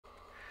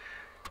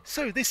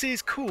So this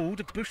is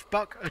called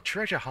Bushbuck a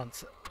Treasure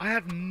Hunt. I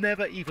have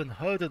never even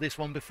heard of this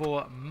one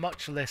before,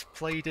 much less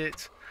played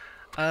it.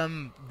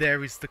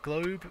 There is the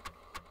globe,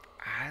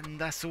 and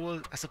that's all.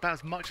 That's about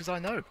as much as I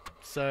know.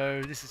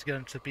 So this is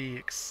going to be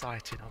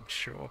exciting, I'm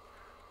sure.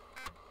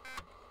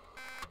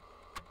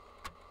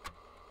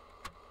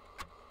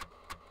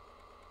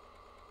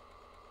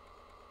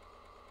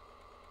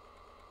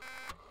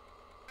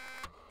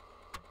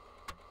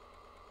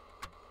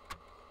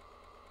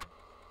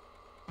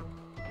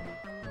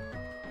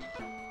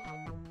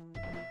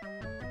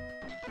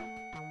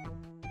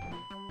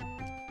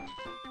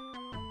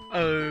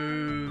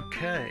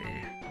 Okay,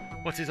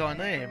 what is our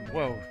name?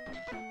 Well,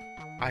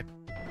 I...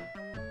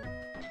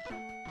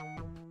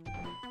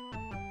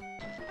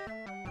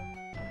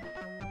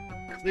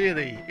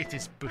 Clearly, it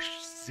is Bush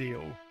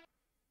Zeal.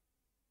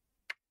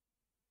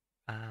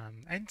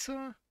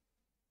 Enter?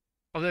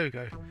 Oh, there we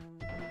go.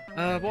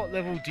 What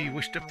level do you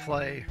wish to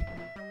play?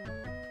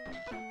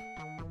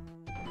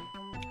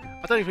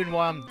 I don't even know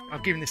why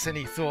I'm giving this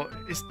any thought.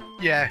 It's,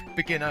 yeah,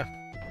 beginner.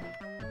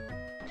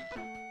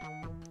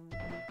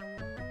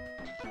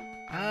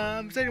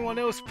 Is anyone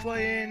else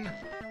playing?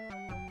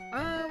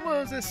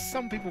 Well, there's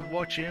some people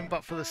watching,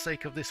 but for the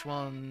sake of this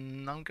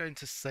one, I'm going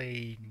to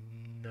say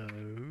no.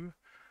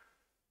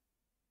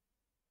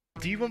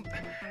 Do you want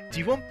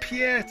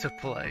Pierre to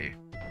play?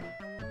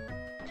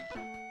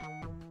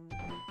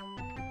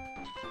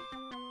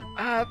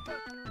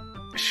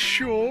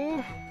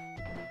 Sure.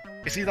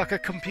 Is he like a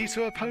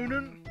computer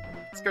opponent?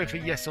 Let's go for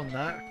yes on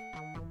that.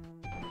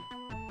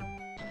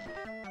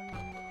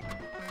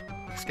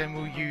 This game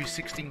will use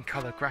 16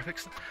 color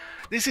graphics.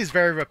 This is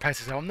very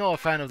repetitive. I'm not a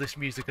fan of this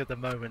music at the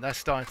moment. That's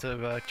starting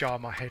to jar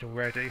my head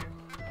already.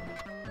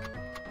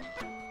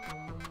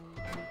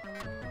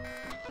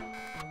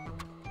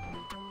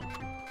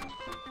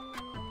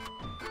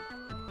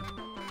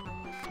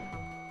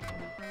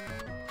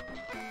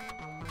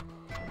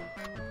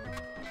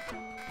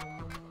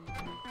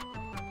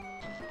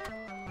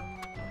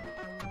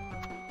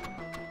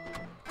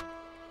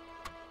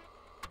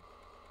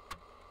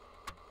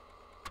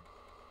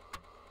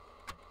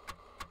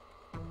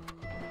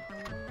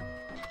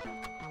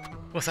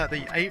 What's that,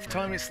 the 8th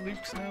time it's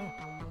looped now?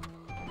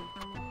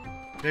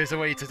 There's a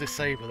way to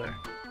disable it.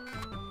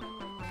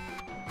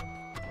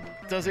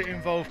 Does it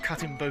involve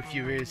cutting both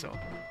your ears off?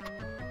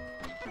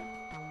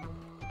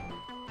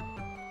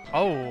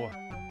 Oh!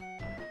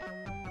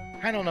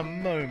 Hang on a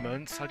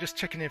moment, I'm just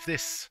checking if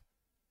this...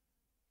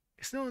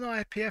 It's not an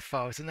IPF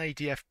file, it's an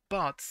ADF,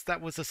 but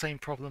that was the same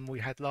problem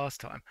we had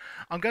last time.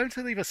 I'm going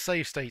to leave a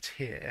save state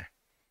here.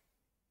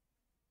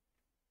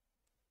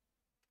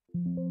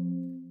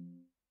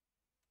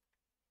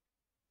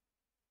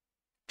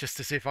 Just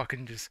to see if I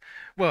can just...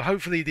 Well,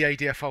 hopefully the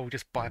ADF file will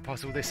just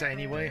bypass all this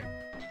anyway.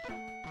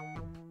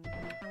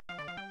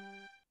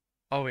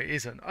 Oh, it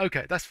isn't.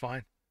 Okay, that's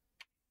fine.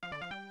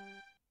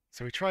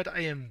 So we tried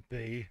A and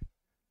B.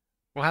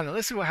 Well, hang on,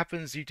 let's see what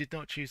happens. You did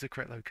not choose the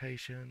correct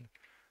location.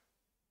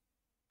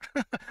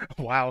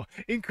 Wow,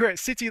 incorrect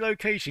city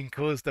location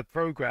caused the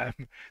program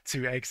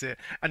to exit.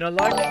 And I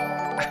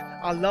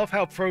love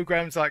how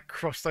programs like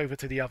crossed over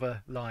to the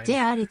other line.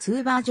 There are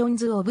two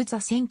versions of the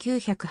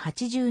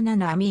 1987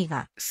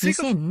 Amiga.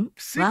 2000,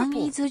 one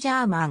is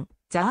German,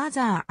 the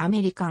other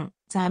American.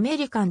 The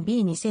American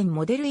B2000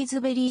 model is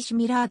very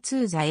similar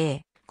to the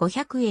A.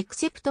 500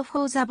 except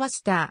for the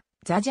Buster.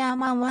 The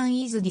German one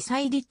is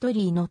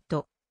decidedly not.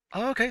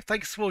 Okay,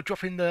 thanks for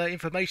dropping the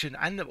information,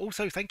 and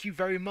also thank you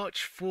very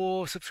much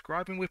for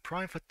subscribing with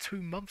Prime for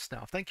 2 months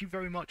now. Thank you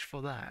very much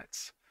for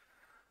that.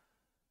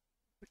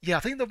 Yeah, I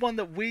think the one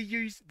that we're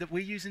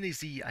using is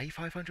the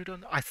A500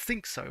 on. I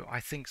think so. I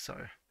think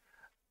so.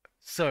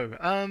 So,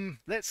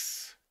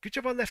 good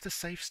job I left a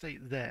safe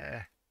state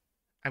there,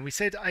 and we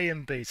said A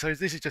and B. So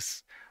this is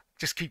just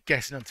keep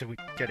guessing until we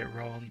get it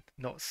wrong.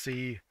 Not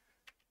C.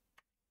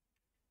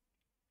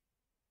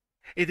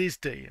 It is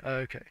D.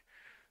 Okay.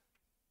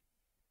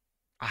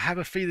 I have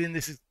a feeling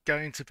this is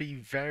going to be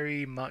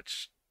very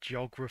much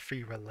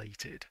geography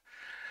related.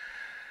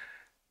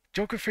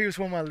 Geography was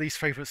one of my least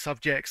favourite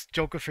subjects.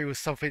 Geography was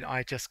something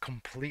I just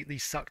completely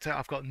sucked at.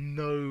 I've got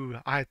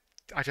no... I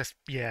just...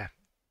 Yeah.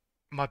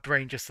 My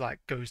brain just like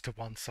goes to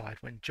one side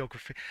when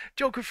geography,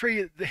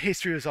 the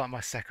history was like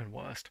my second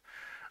worst.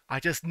 I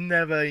just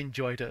never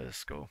enjoyed it at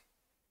school.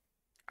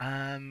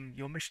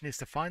 Your mission is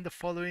to find the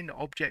following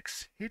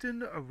objects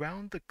hidden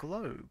around the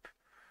globe.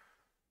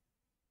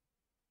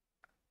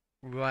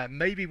 Right,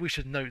 maybe we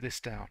should note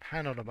this down.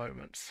 Hang on a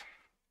moment.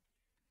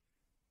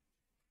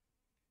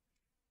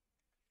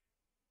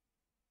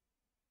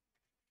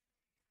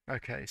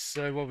 Okay,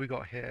 so what we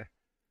got here?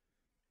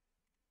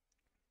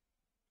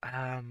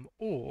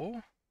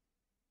 Ore.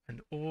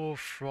 An ore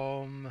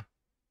from...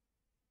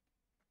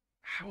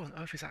 How on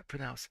earth is that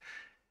pronounced?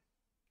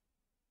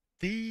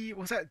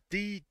 Was that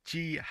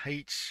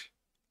DGHAJE?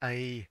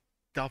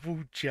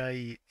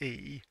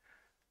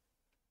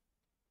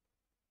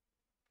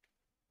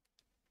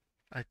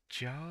 A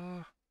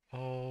jar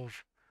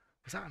of...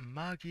 Was that a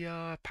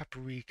Magyar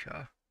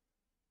paprika?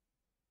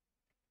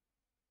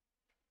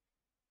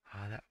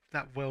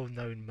 that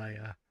well-known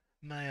mayor.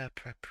 Mayor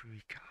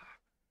Paprika.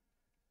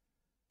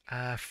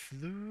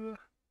 Fleur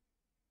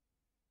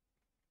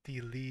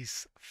de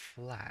Lis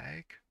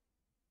flag.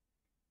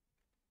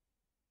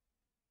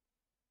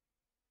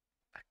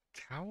 A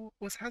cow?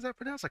 How's that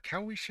pronounced? A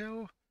cowie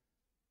shell?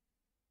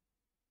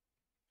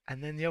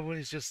 And then the other one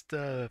is just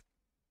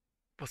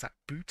what's that?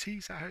 Booty?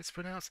 Is that how it's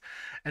pronounced?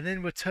 And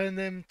then return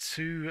them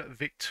to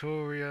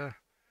Victoria.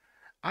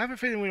 I have a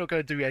feeling we're not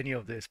going to do any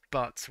of this,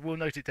 but we'll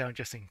note it down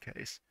just in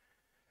case.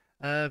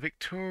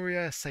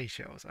 Victoria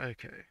Seychelles.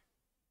 Okay.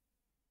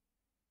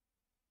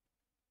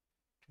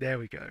 There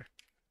we go.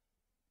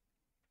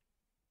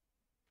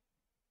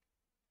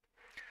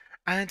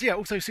 And yeah,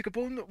 also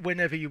Sigaborn,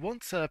 whenever you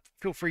want,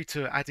 feel free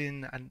to add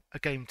in a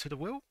game to the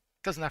wheel.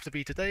 Doesn't have to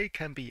be today,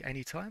 can be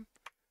any time.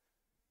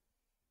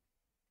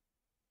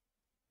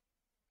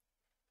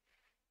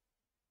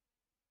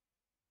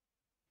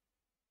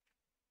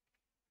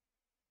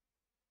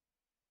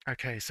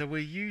 Okay, so we're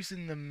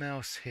using the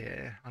mouse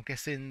here. I'm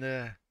guessing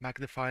the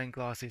magnifying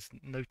glass is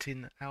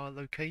noting our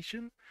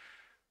location.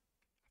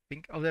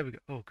 Oh, there we go.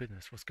 Oh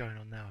goodness, what's going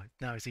on now?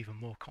 Now it's even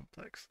more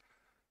complex.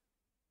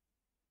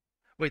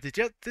 Wait,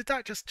 did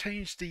that just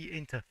change the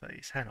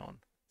interface? Hang on.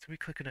 So we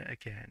click on it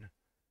again.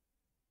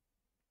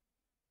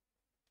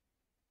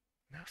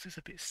 Mouse is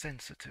a bit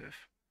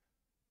sensitive.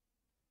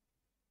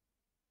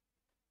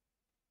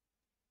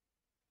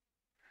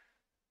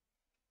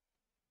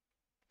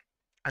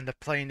 And the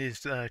plane is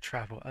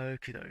travel.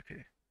 Okie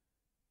dokie.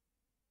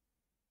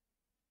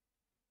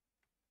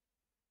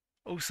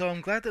 Also,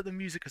 I'm glad that the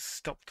music has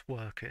stopped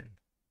working.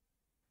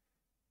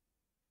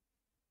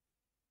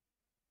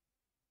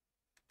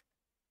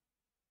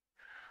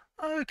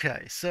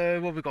 Okay, so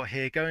what we've got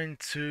here, going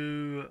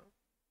to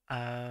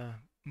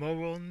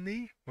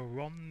Moroni,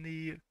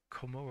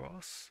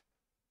 Comoros,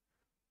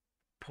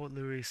 Port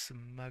Louis,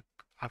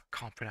 I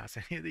can't pronounce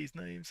any of these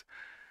names.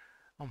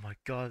 Oh my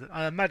god,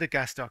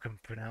 Madagascar I can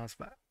pronounce,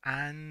 but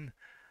I'm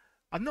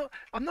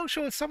not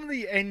sure. Some of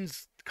the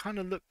N's kind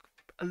of look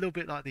a little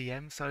bit like the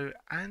M. So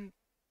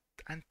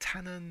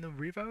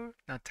Antananarivo,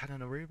 no,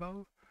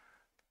 Tananarivo.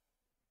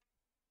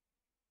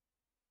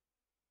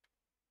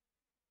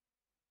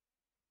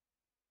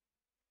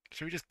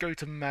 Should we just go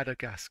to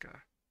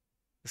Madagascar?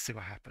 Let's see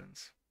what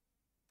happens.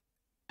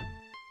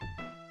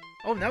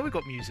 Oh, now we've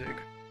got music.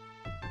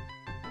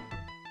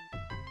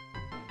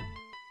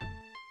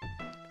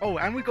 Oh,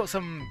 and we've got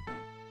some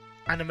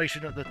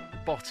animation at the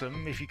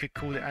bottom, if you could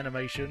call it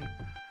animation.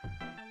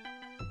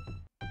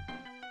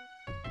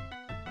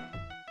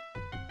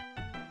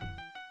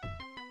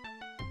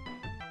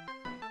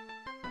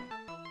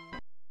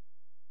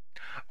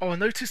 Oh, I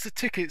noticed the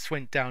tickets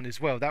went down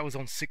as well. That was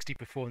on 60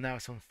 before, now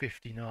it's on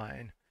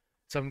 59.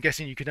 So I'm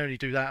guessing you can only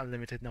do that a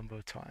limited number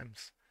of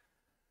times.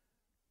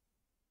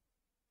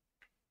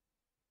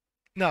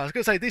 No, I was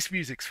going to say this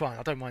music's fine.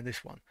 I don't mind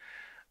this one.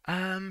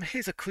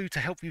 Here's a clue to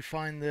help you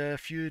find the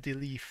Fleur de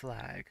Lis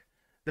flag.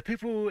 The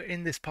people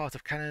in this part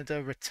of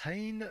Canada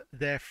retain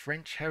their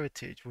French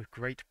heritage with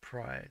great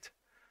pride.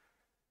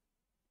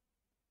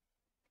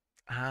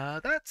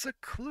 That's a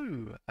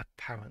clue,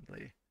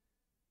 apparently.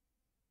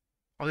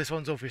 Oh, this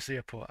one's obviously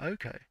a port.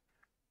 Okay.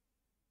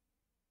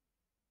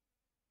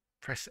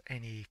 Press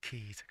any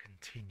key to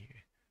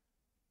continue.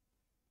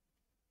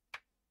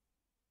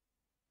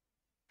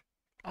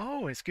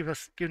 Oh, it's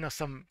given us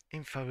some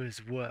info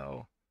as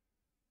well.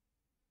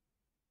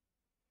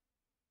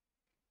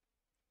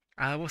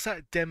 What's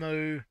that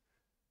demo?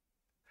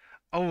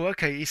 Oh,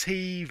 okay. Is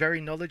he very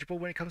knowledgeable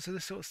when it comes to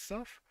this sort of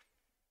stuff?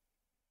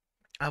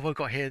 We've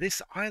got here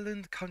this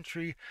island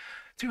country,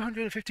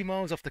 250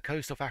 miles off the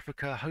coast of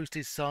Africa,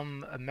 hosted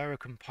some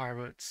American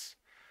pirates.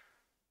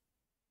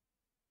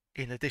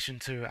 In addition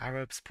to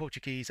Arabs,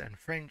 Portuguese, and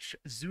French,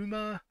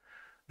 Zuma,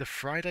 the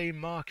Friday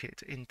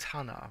market in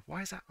Tana.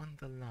 Why is that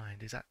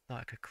underlined? Is that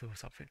like a clue or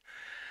something?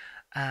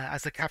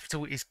 As the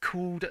capital is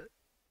called,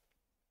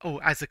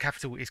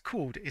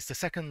 it's the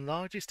second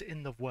largest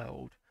in the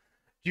world.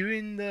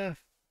 During the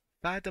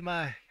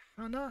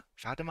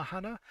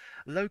Vadamahana,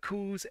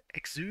 locals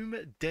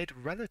exhume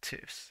dead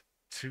relatives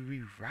to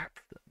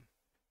rewrap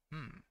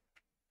them.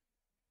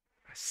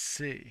 I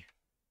see.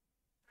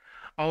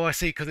 Oh, I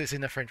see, because it's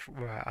in the French.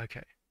 Right,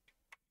 okay.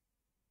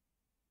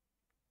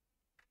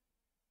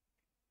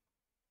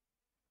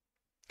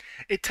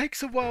 It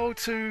takes a while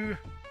to.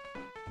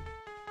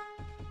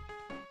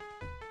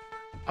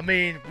 I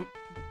mean,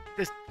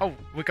 oh,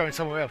 we're going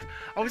somewhere else.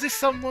 Oh, is this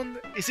someone?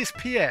 Is this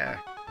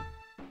Pierre?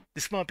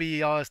 This might be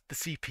the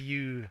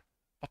CPU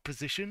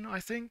opposition, I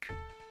think.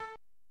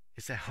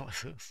 Is there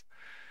horses?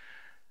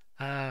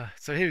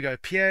 So here we go.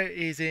 Pierre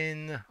is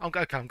in.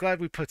 Okay, I'm glad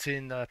we put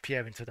in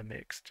Pierre into the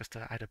mix just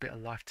to add a bit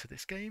of life to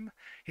this game.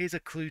 Here's a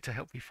clue to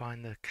help you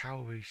find the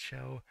cowrie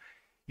shell.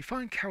 You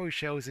find cowrie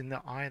shells in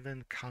the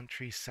island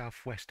country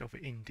southwest of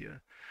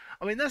India.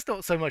 I mean, that's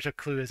not so much a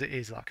clue as it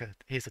is like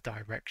here's a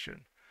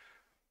direction.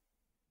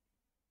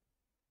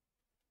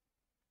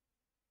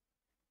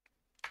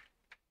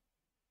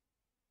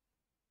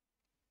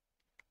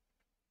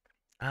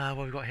 What have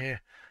we got here?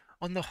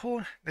 On the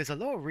Horn, there's a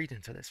lot of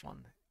reading to this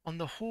one. On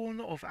the Horn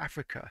of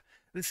Africa,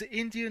 this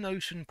Indian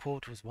Ocean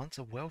port was once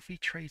a wealthy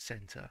trade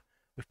center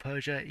with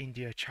Persia,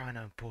 India,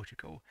 China, and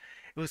Portugal.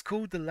 It was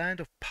called the Land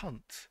of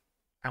Punt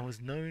and was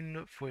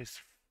known for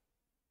its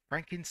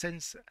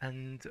frankincense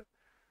and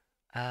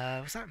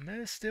was that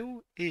myrrh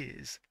still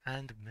is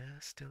and myrrh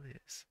still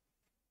is.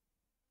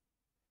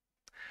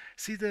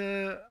 See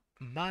the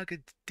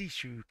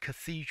Mogadishu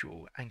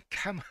Cathedral and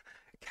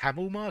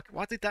camel market.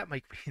 Why did that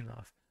make me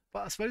laugh?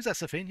 But I suppose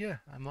that's a thing, yeah.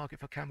 A market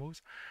for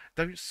camels.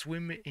 Don't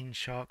swim in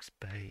Shark's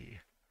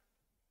Bay.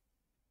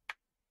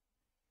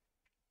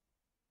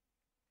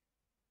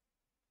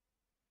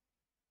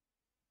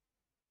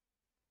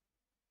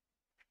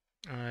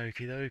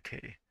 Okie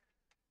dokie.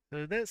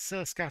 So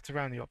let's scout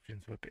around the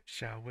options for a bit,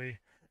 shall we?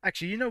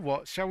 Actually, you know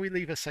what? Shall we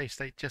leave a safe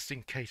state just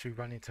in case we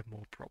run into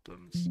more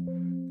problems?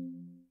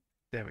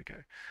 There we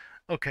go.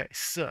 Okay,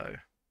 so.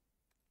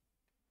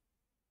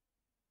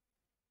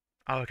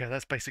 Oh, okay,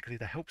 that's basically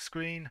the help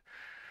screen.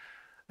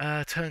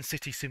 Turn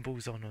city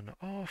symbols on and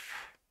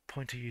off.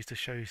 Pointer used to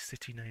show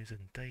city names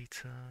and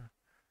data.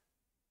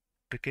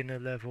 Beginner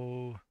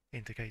level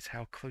indicates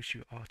how close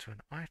you are to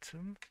an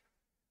item.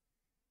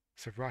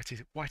 So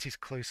white is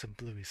close and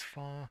blue is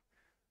far.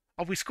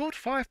 Oh, we scored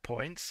 5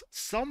 points.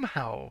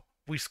 Somehow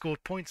we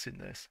scored points in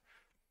this.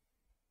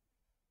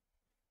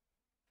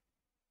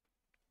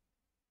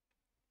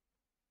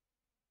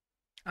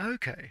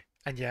 Okay.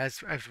 And yeah,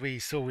 as we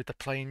saw with the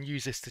plane,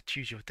 use this to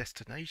choose your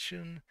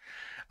destination.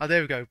 Oh,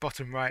 there we go.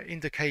 Bottom right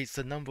indicates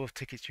the number of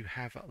tickets you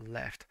have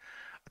left.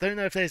 I don't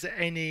know if there's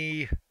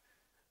if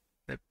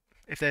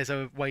there's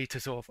a way to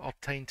sort of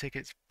obtain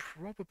tickets.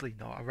 Probably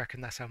not. I reckon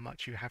that's how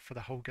much you have for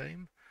the whole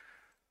game.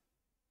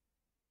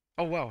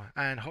 Oh, well,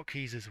 and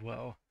hotkeys as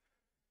well.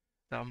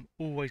 I'm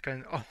always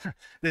going, oh,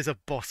 there's a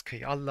boss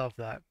key. I love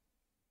that.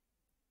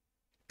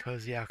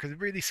 Because, yeah, I can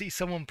really see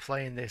someone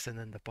playing this and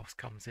then the boss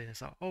comes in.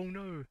 It's like, oh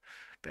no,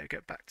 better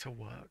get back to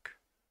work.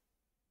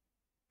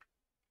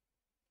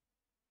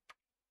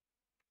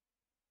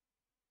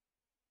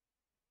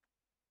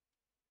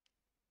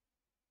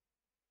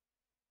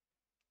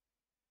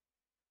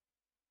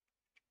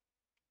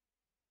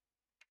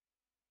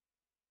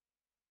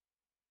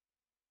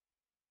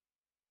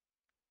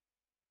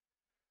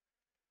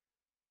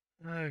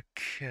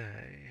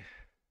 Okay.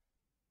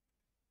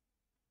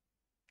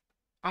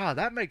 Ah,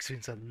 that makes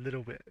things a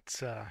little bit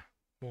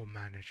more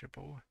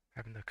manageable,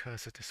 having the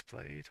cursor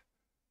displayed.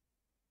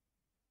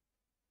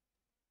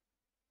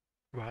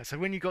 Right, so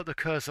when you got the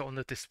cursor on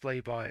the display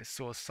bar, it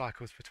sort of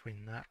cycles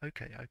between that.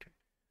 Okay, okay.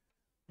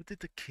 What did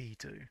the key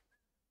do?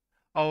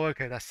 Oh,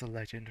 okay, that's the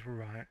legend,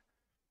 right.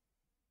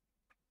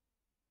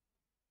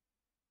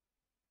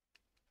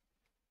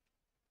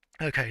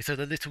 Okay, so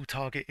the little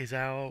target is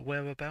our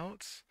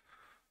whereabouts.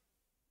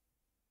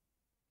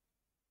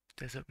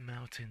 Desert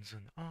mountains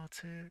and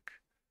Arctic.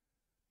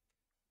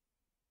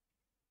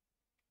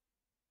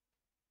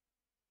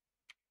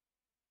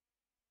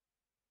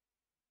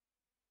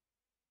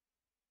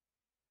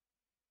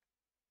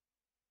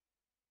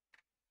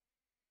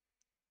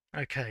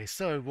 Okay,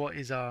 so what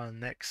is our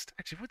next?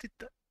 Actually,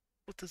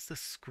 what does the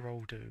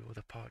scroll do or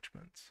the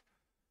parchments?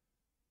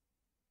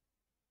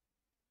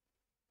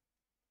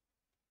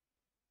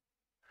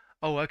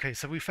 Oh, okay,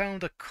 so we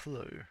found a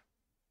clue.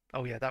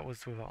 Oh yeah, that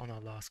was on our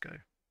last go.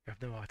 We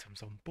have no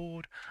items on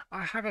board.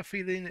 I have a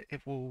feeling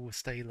it will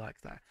stay like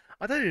that.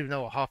 I don't even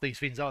know what half these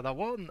things are. Like,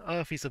 what on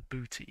earth is a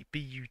booty?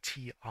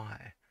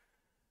 B-U-T-I.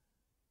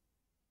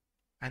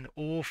 And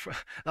all from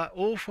like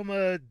all from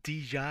a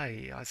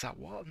DJ. I was like,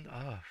 what on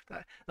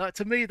earth? Like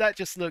to me, that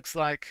just looks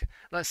like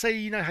say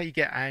you know how you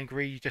get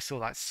angry, you just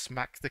sort of like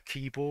smack the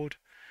keyboard.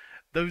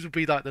 Those would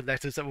be like the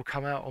letters that will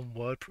come out on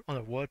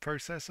a word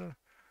processor.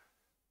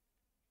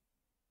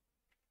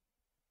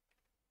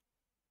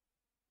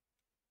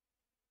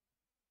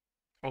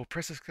 Or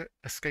press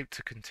escape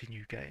to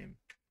continue game.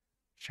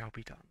 Shall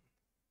be done.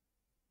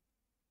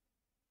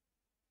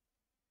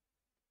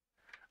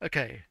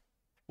 Okay,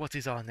 what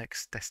is our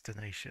next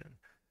destination?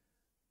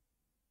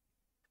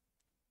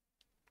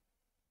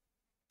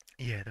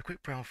 Yeah, the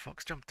quick brown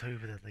fox jumped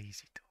over the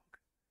lazy dog.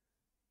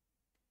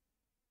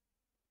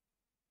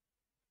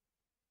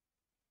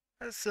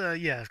 That's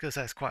yeah, I was gonna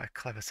say it's quite a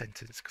clever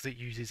sentence because it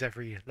uses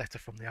every letter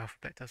from the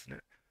alphabet, doesn't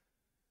it?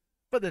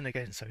 But then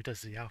again, so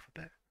does the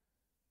alphabet.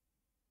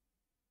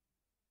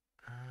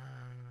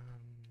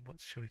 What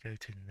shall we go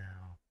to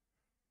now?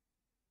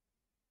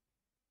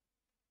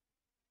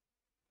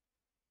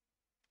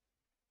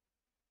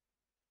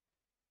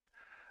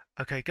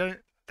 Okay, go.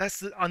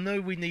 I know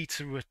we need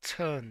to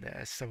return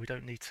there, so we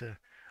don't need to.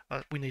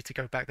 We need to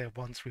go back there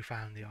once we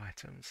found the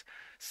items.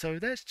 So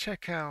let's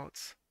check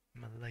out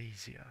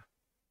Malaysia.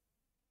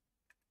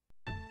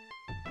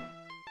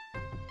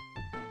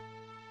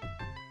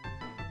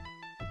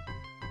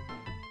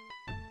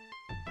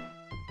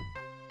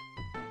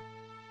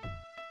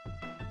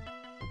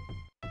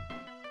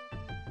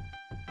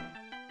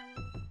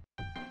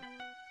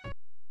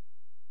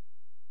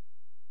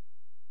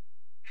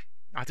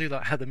 I do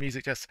like how the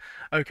music just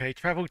okay.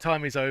 Travel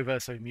time is over,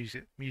 so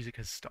music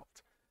has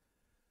stopped.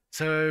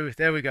 So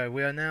there we go.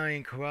 We are now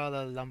in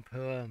Kuala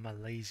Lumpur,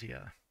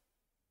 Malaysia.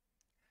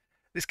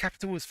 This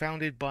capital was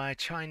founded by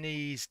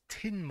Chinese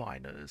tin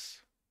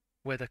miners,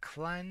 where the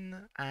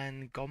Klang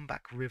and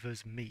Gombak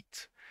rivers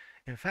meet.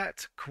 In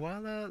fact,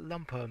 Kuala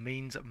Lumpur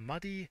means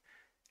muddy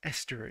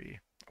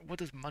estuary. What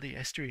does muddy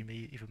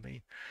estuary even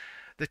mean?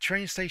 The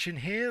train station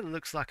here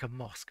looks like a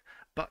mosque,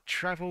 but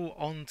travel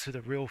on to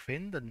the real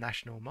thing, the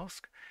National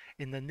Mosque.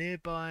 In the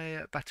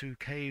nearby Batu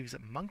Caves,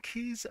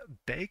 monkeys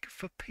beg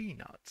for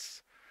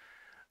peanuts.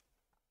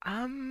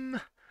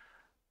 Um,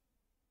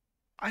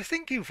 I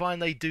think you'll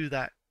find they do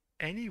that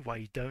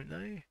anyway, don't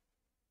they?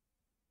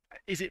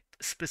 Is it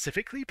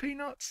specifically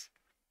peanuts?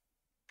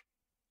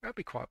 That'd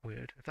be quite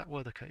weird if that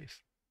were the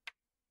case.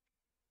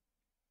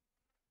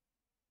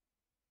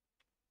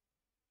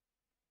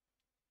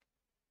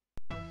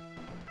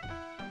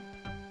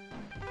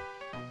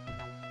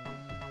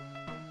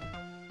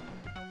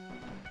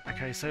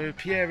 Okay, so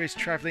Pierre is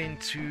traveling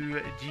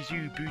to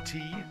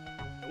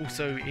Djibouti,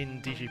 also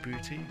in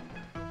Djibouti.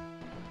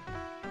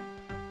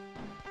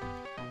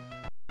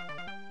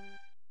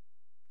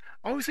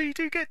 Oh, so you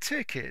do get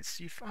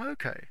tickets?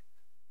 Okay.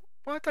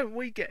 Why don't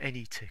we get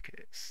any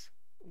tickets?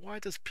 Why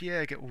does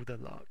Pierre get all the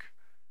luck?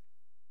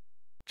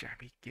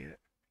 Jammy git.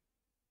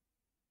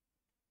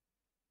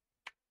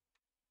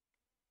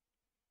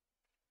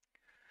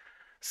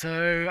 So,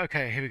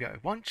 okay, here we go.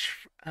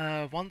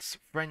 Once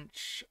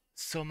French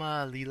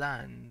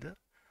Somaliland,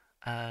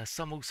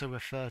 some also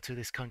refer to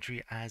this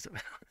country as,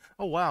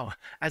 oh wow,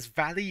 as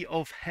Valley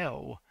of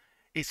Hell.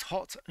 It's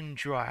hot and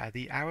dry.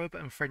 The Arab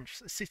and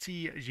French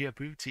city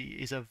Djibouti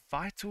is a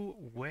vital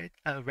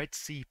Red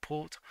Sea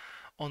port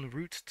en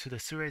route to the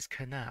Suez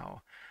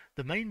Canal.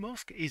 The main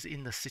mosque is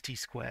in the city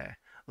square.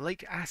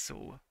 Lake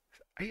Assal,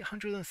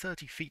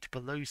 830 feet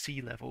below sea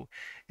level,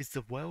 is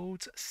the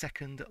world's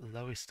second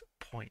lowest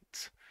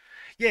point.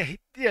 Yeah,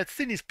 the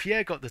thing is,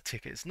 Pierre got the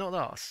tickets, not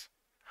us.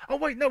 Oh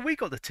wait, no, we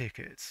got the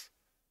tickets.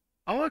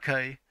 Oh,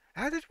 okay.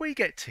 How did we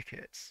get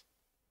tickets?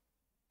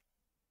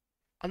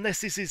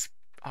 Unless this is,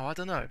 oh, I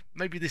don't know.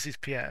 Maybe this is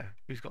Pierre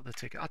who's got the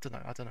ticket. I don't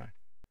know. I don't know.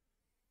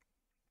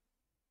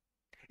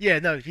 Yeah,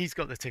 no, he's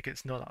got the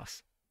tickets, not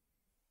us.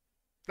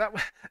 That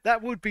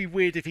that would be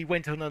weird if he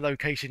went on a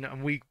location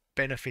and we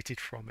benefited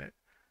from it.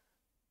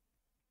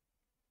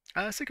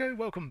 Siko,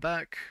 welcome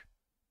back.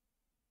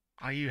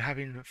 Are you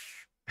having?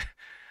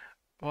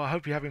 Well, I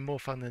hope you're having more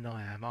fun than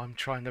I am. I'm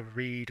trying to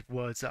read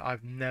words that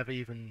I've never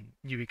even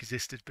knew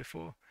existed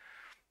before.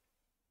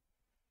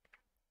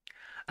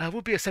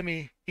 Would be a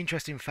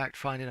semi-interesting fact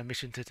finding a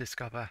mission to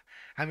discover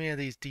how many of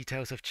these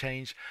details have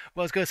changed.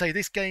 Well, I was going to say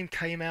this game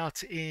came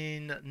out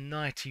in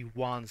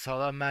 '91, so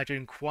I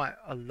imagine quite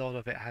a lot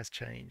of it has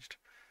changed.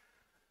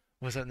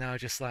 Was it now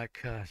just like,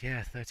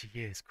 yeah, 30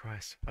 years,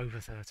 Christ, over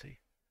 30.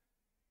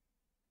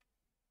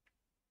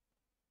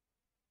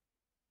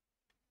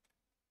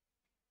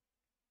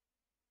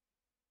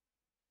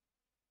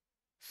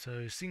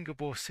 So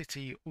Singapore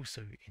City,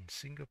 also in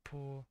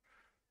Singapore.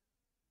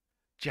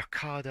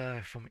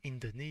 Jakarta from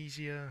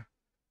Indonesia.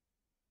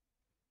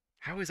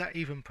 How is that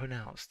even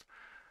pronounced?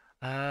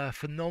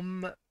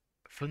 Phnom,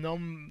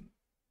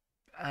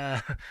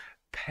 uh,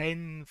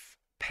 Penth?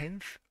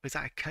 Is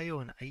that a K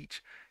or an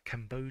H?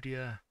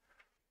 Cambodia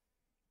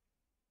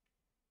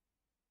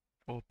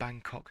or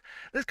Bangkok?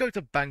 Let's go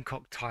to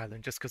Bangkok,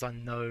 Thailand, just because I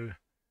know.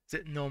 Is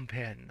it Phnom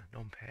Penh?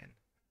 Phnom Penh.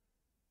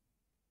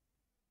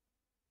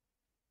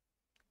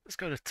 Let's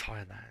go to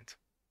Thailand.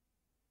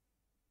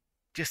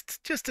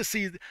 Just to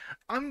see.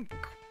 I'm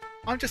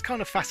I'm just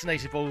kind of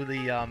fascinated by all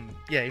the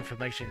yeah,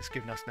 information it's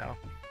given us now.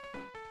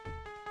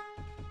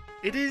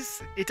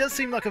 It does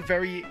seem like a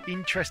very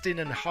interesting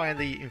and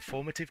highly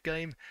informative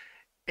game.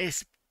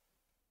 It's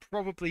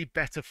probably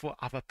better for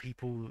other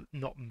people,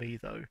 not me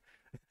though.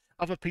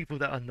 Other people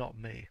that are not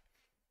me.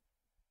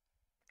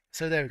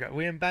 So there we go.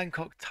 We're in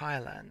Bangkok,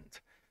 Thailand.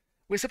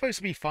 We're supposed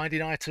to be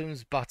finding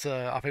items, but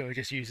I think we're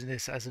just using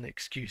this as an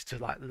excuse to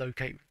like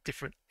locate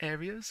different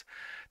areas.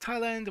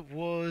 Thailand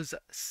was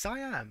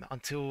Siam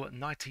until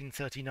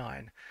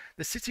 1939.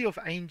 The City of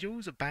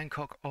Angels,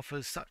 Bangkok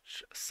offers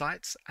such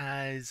sites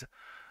as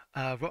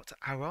Rot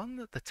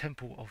Aron, the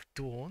Temple of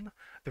Dawn,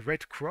 the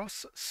Red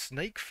Cross,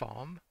 Snake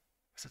Farm,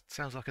 so it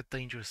sounds like a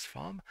dangerous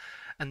farm,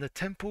 and the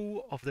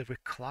Temple of the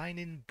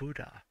Reclining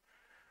Buddha.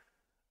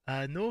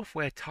 North,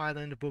 where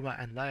Thailand, Burma,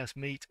 and Laos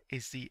meet,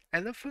 is the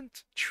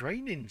Elephant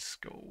Training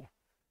School.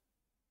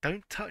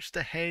 Don't touch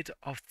the head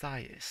of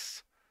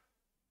Thais.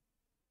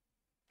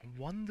 I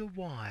wonder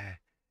why.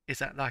 Is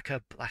that like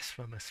a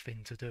blasphemous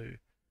thing to do?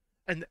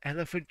 An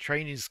elephant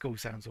training school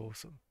sounds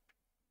awesome.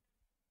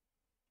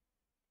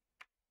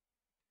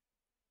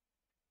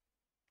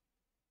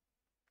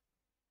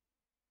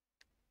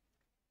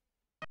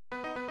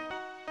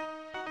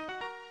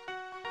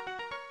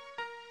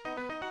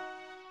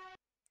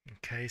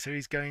 Okay, so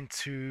he's going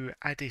to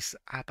Addis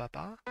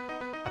Ababa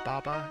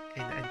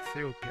in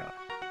Ethiopia.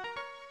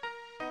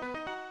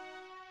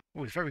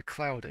 Oh, it's very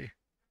cloudy.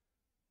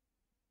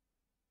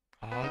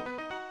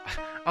 Ah,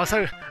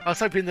 I was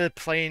hoping the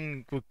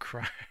plane would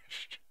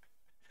crash.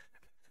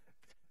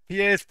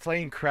 Pierre's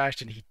plane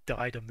crashed and he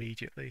died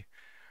immediately.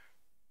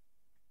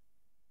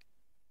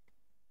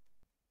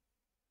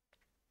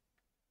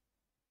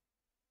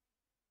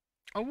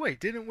 Oh wait,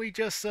 didn't we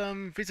just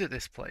visit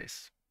this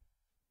place?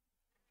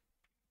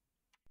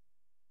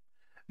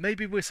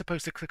 Maybe we're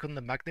supposed to click on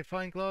the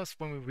magnifying glass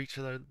when we reach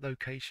the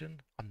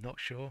location. I'm not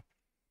sure.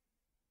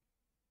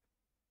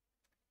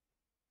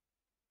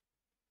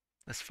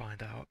 Let's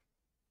find out.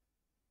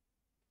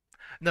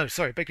 No,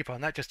 sorry, beg your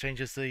pardon. That just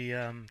changes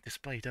the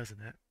display,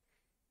 doesn't it?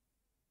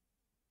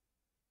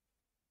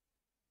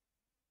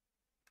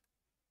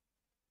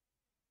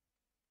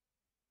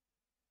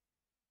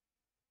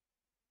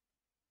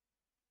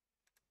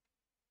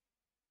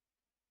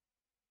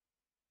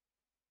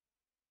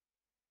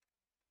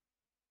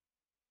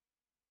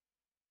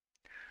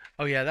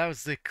 Oh yeah, that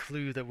was the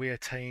clue that we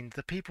attained.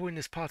 The people in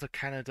this part of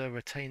Canada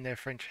retain their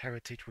French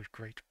heritage with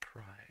great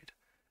pride.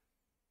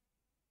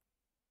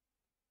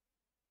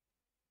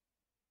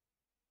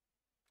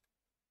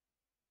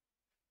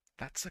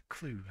 That's a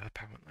clue,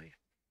 apparently.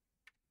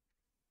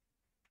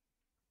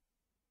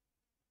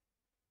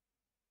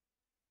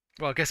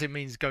 Well, I guess it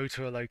means go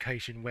to a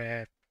location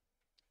where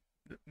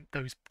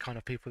those kind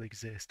of people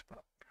exist, but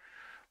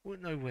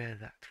wouldn't know where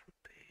that would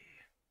be.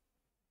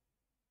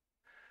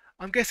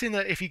 I'm guessing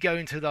that if you go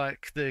into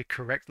like the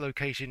correct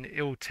location,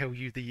 it will tell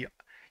you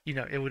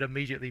it would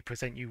immediately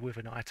present you with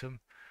an item.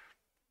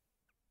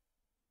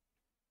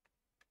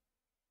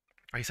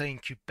 Are you saying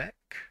Quebec?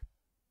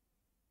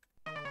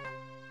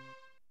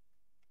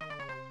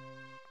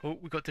 Oh,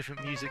 we've got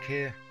different music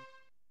here.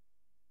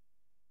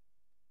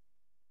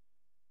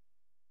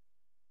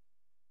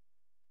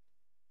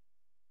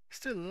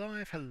 Still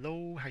alive?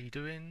 Hello, how you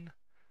doing?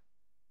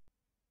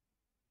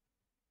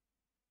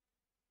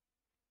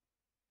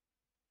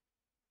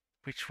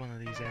 Which one of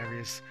these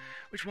areas?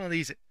 Which one of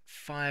these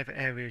 5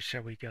 areas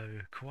shall we go?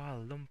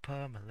 Kuala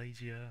Lumpur,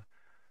 Malaysia.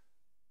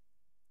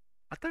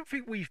 I don't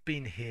think we've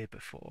been here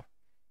before.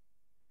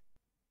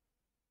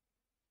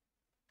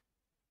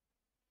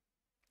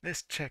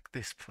 Let's check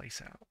this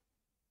place out.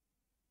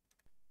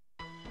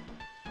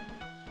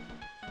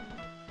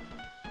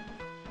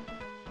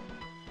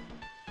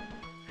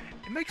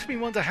 It makes me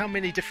wonder how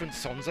many different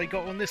songs they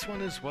got on this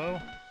one as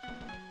well.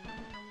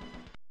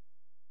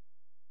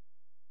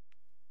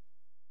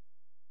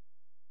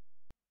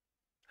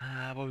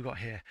 What we got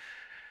here?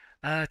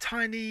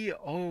 Tiny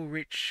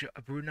oil-rich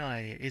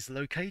Brunei is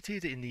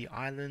located in the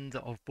island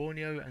of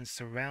Borneo and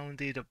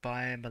surrounded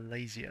by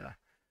Malaysia.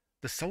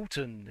 The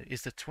Sultan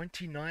is the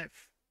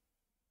 29th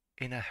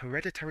in a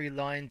hereditary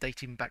line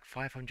dating back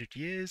 500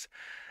 years.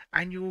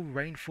 Annual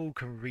rainfall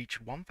can reach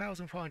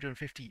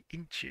 1,450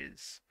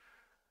 inches.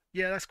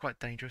 Yeah, that's quite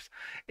dangerous.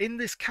 In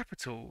this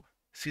capital,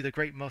 see the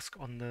Great Mosque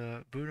on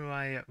the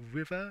Brunei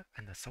River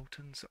and the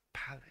Sultan's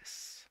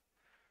Palace.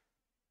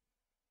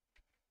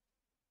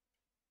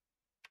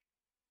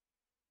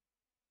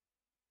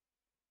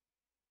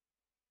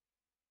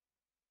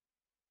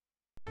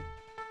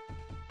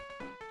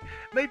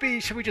 Maybe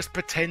shall we just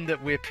pretend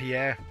that we're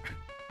Pierre?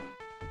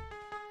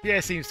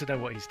 Pierre seems to know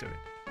what he's doing.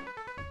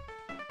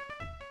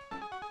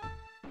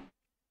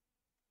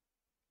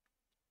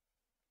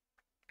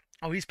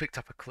 Oh, he's picked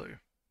up a clue.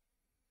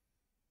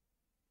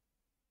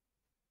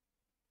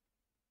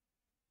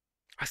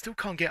 I still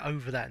can't get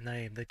over that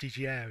name, the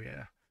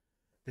Digiaria.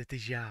 The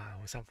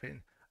Digia or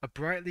something. A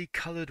brightly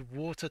coloured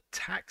water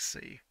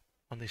taxi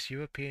on this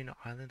European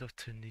island of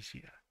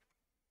Tunisia.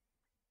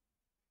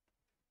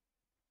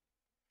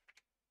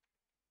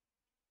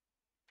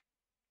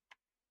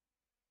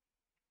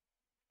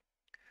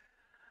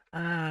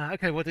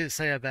 Okay, what did it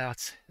say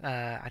about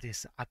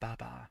Addis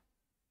Ababa?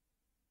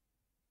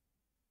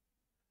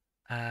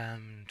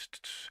 Um,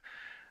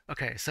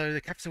 okay, so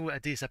the capital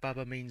Addis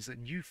Ababa means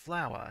new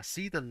flower.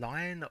 See the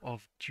Lion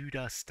of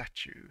Judah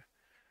statue.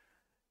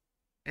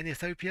 And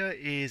Ethiopia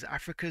is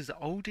Africa's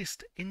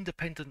oldest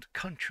independent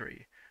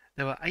country.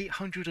 There are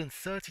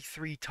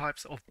 833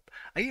 types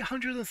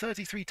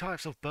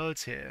of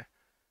birds here.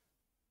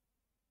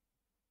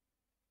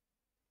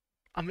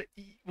 I mean,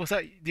 was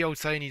that the old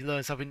saying you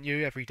learn something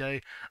new every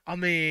day? I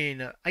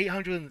mean,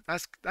 800,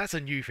 that's a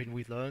new thing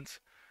we learned.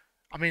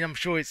 I mean, I'm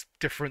sure it's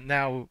different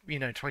now,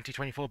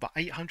 2024, but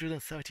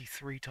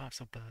 833 types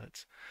of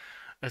birds,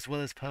 as well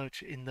as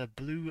perch in the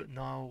Blue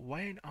Nile,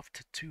 weighing up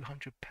to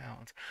 200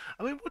 pounds.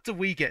 I mean, what do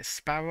we get?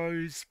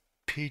 Sparrows,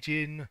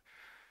 pigeon,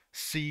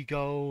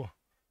 seagull.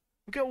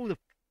 We get all the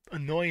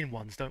annoying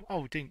ones, don't?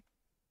 Oh, didn't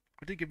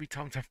give me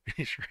time to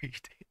finish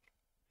reading.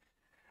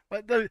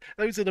 But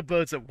those are the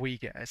birds that we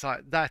get. It's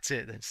like that's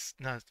it.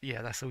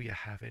 Yeah, that's all you're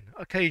having.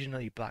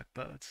 Occasionally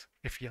blackbirds,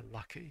 if you're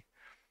lucky.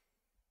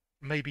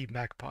 Maybe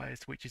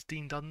magpies, which is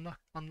deemed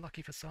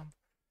unlucky for some.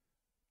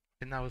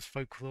 And that was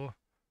folklore.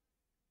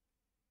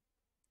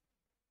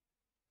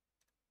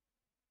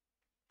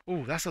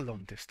 Oh, that's a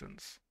long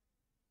distance.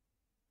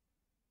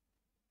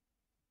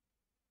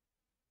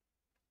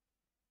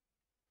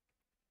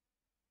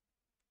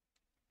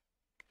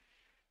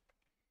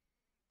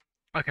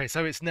 Okay,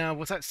 so it's now,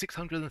 what's that,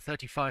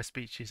 635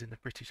 speeches in the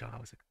British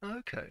Isles?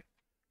 Okay.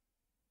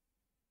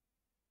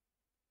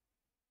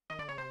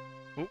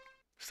 Oh,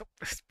 stop.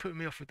 It's putting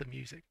me off with the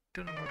music.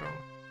 Don't know what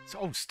So,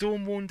 oh,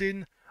 storm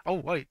warning. Oh,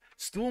 wait.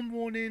 Storm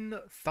warning,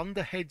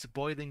 thunderheads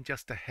boiling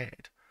just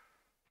ahead.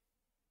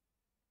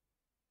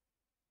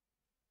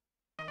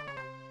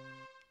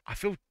 I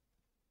feel.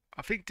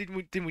 I think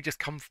didn't we just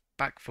come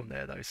back from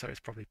there though? So it's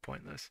probably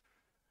pointless.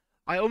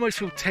 I almost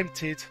feel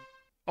tempted.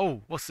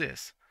 Oh, what's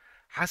this?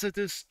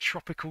 Hazardous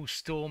tropical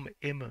storm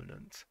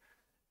imminent.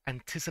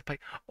 Anticipate.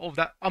 Oh,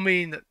 that. I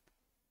mean,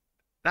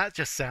 that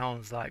just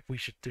sounds like we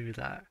should do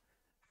that.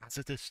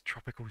 Hazardous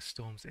tropical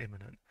storms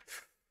imminent.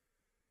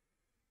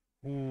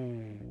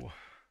 Ooh.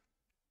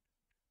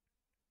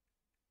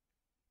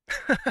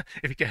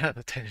 If you get out of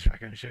the tennis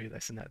racket, I can show you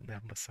this and that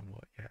number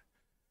somewhat. Yeah.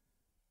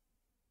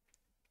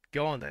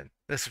 Go on then.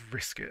 Let's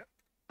risk it.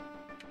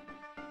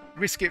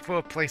 Risk it for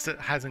a place that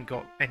hasn't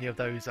got any of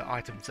those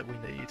items that we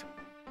need.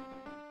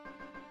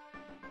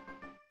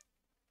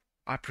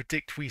 I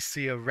predict we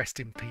see a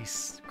rest in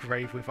peace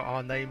grave with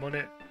our name on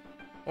it.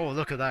 Oh,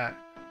 look at that.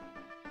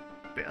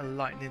 Bit of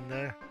lightning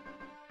there.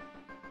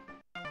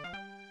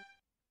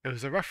 It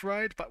was a rough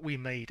ride, but we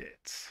made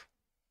it.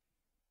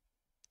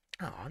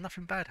 Oh,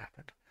 nothing bad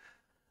happened.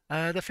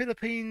 The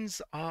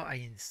Philippines are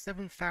a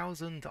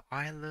 7,000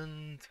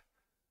 island.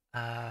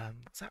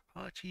 What's that?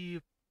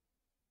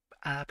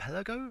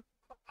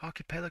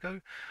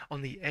 Archipelago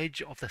on the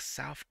edge of the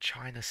South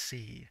China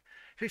Sea.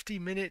 50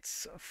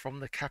 minutes from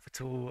the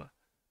capital,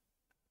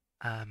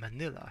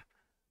 Manila,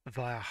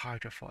 via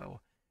hydrofoil,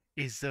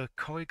 is the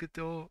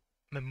Corregidor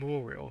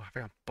Memorial. I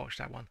think I botched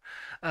that one.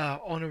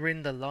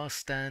 Honoring the last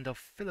stand of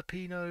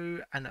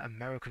Filipino and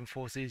American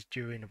forces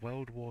during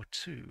World War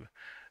II.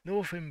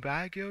 North in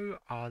Baguio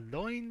are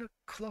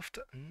loinclothed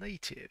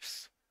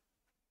natives.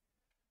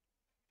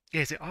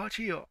 Yeah, is it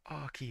Archie or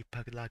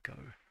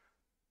Archipelago?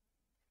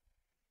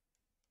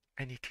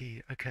 Any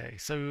key? Okay,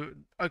 so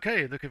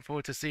okay, looking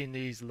forward to seeing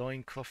these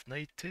loincloth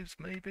natives.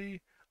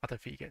 Maybe I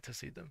don't think you get to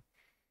see them.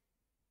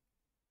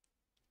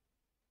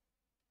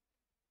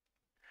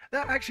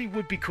 That actually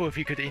would be cool if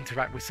you could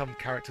interact with some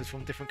characters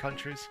from different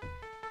countries.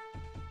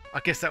 I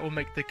guess that will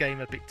make the game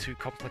a bit too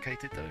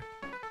complicated though.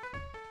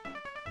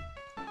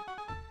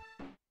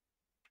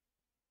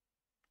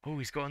 Oh,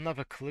 he's got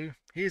another clue.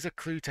 Here's a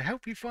clue to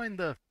help you find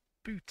the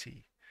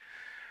booty.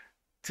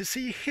 To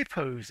see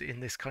hippos in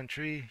this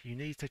country, you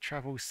need to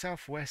travel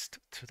southwest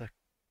to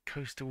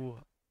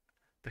coastal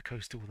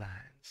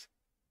lands.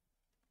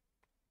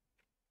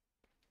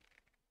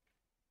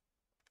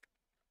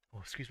 Oh,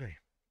 excuse me.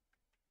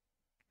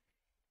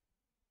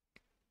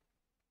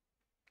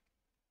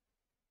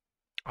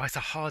 Oh, it's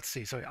a hard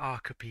C. Sorry,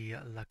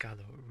 archipelago,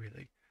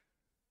 really.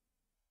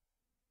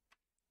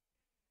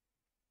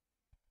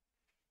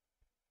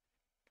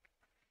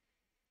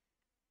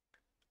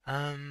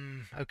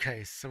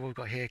 Okay, so we've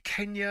got here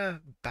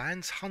Kenya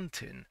bans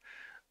hunting,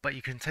 but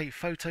you can take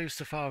photo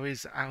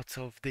safaris out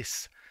of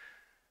this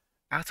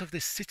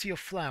city of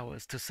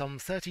flowers to some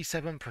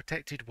 37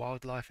 protected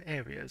wildlife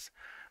areas.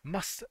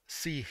 Must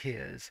see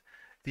here's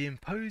the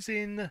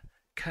imposing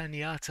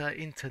Kenyatta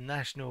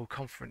International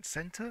Conference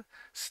Center,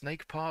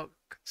 Snake Park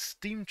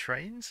steam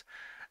trains,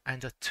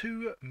 and a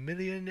 2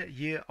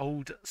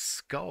 million-year-old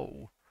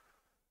skull.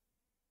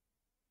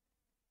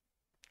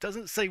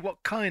 Doesn't say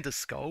what kind of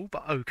skull,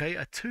 but okay,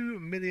 a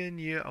 2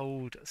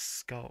 million-year-old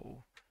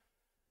skull.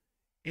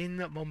 In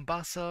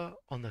Mombasa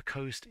on the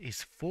coast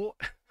is Fort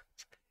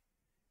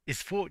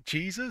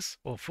Jesus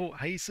or Fort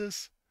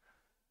Jesus.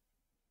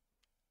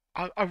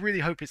 I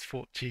really hope it's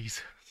Fort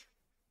Jesus.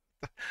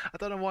 I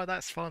don't know why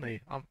that's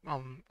funny.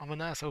 I'm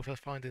an asshole for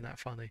finding that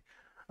funny.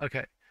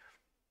 Okay.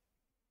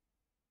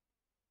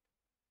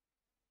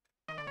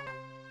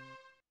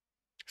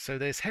 So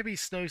there's heavy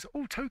snows.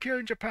 Oh, Tokyo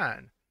in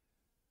Japan.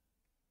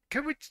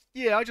 Can we?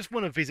 Yeah, I just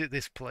want to visit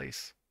this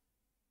place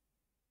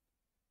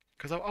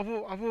because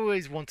I've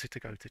always wanted to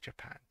go to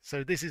Japan.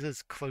 So this is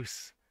as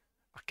close,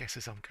 I guess,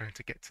 as I'm going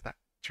to get to that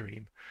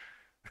dream.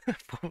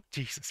 Fort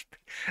Jesus.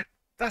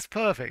 That's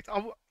perfect.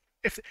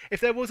 If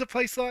there was a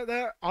place like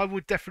that, I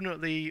would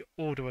definitely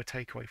order a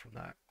takeaway from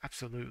that.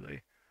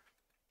 Absolutely.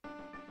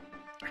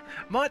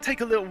 Might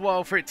take a little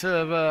while for it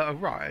to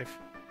arrive.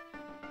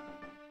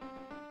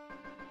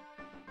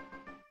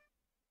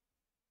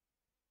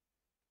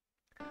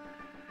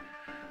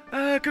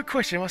 Good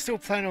question. Am I still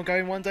planning on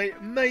going one day?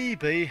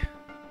 Maybe.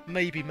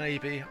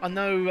 Maybe. I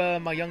know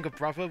my younger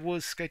brother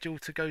was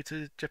scheduled to go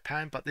to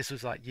Japan, but this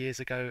was like years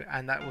ago,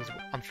 and that was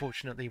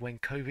unfortunately when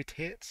COVID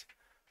hit.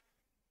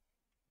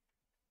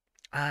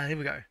 Here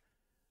we go.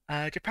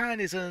 Japan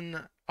is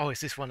an... Oh,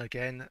 it's this one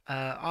again.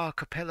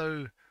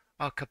 Archipelago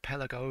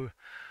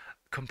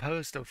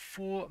composed of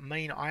 4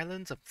 main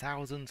islands and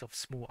thousands of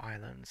small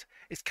islands.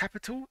 Its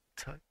capital,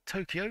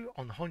 Tokyo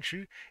on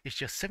Honshu, is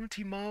just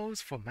 70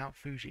 miles from Mount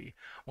Fuji,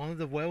 one of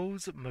the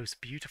world's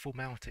most beautiful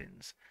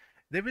mountains.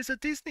 There is a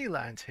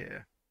Disneyland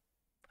here.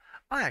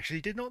 I actually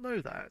did not know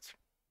that.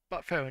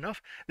 but fair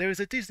enough. There is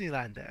a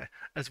Disneyland there,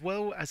 as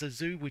well as a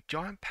zoo with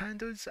giant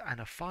pandas and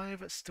a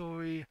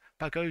five-story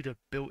pagoda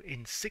built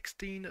in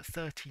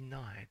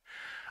 1639.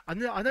 I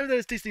know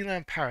there's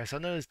Disneyland Paris. I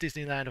know there's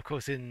Disneyland, of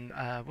course, in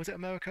was it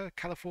America,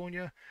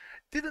 California?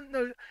 Didn't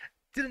know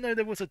didn't know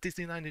there was a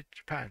Disneyland in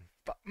Japan,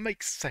 but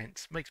makes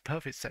sense. Makes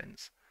perfect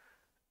sense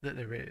that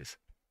there is.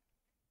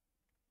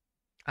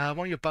 One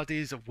of your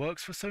buddies that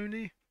works for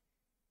Sony.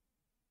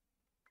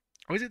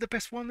 Or is it the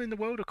best one in the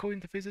world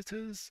according to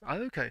visitors?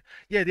 Oh, okay.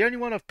 Yeah, the only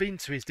one I've been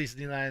to is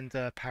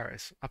Disneyland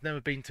Paris. I've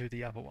never been to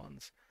the other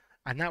ones.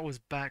 And that was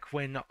back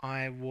when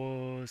I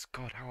was,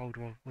 God, how old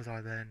was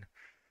I then?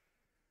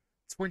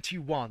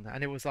 21,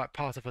 and it was like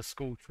part of a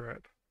school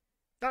trip.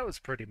 That was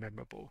pretty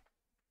memorable.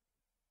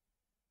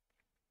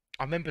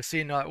 I remember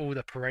seeing like all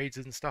the parades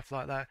and stuff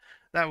like that.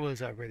 That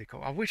was really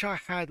cool. I wish I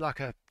had like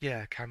a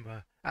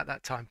camera at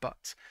that time,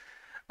 but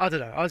I don't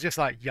know. I was just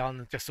like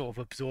young, just sort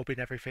of absorbing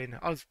everything.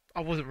 I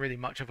wasn't really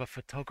much of a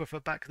photographer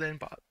back then,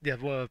 but yeah,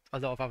 there were a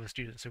lot of other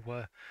students who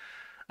were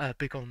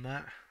big on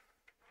that.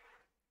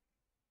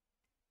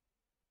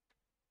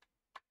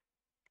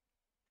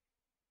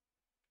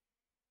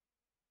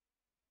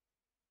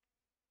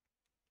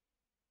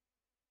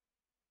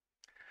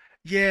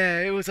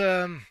 Yeah, it was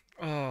oh,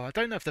 I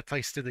don't know if the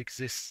place still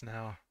exists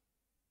now.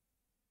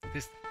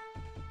 This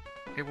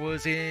It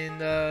was in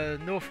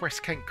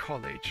Northwest Kent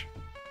College.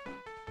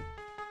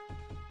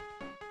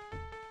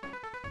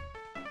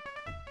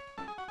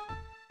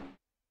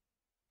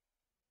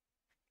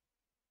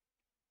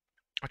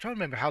 I try to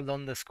remember how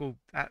long the school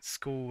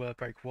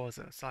break was.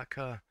 It's like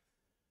I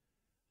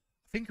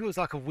think it was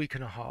like a week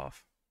and a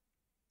half.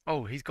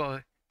 Oh,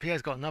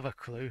 Pierre's got another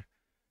clue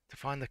to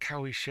find the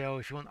cowrie shell.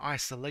 If you want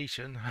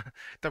isolation,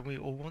 don't we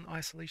all want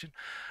isolation?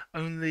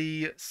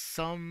 Only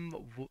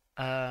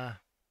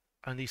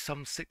only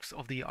some six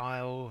of the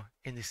isle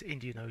in this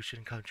Indian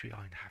Ocean country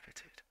are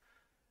inhabited.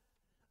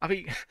 I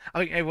think I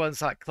think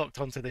everyone's like clocked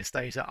onto this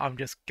stage that I'm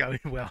just going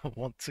where I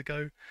want to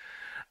go.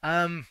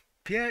 Um,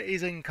 Pierre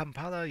is in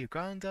Kampala,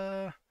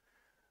 Uganda,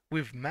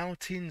 with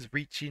mountains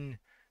reaching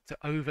to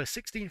over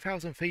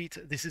 16,000 feet.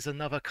 This is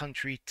another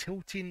country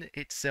tilting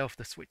itself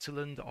the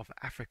Switzerland of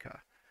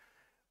Africa.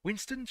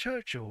 Winston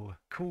Churchill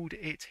called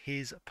it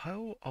his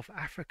Pearl of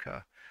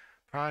Africa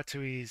prior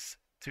to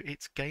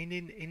its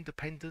gaining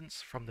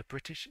independence from the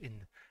British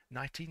in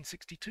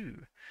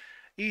 1962.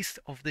 East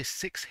of this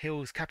Six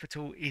Hills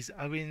capital is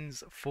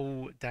Owens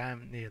Fall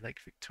Dam near Lake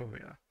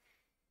Victoria.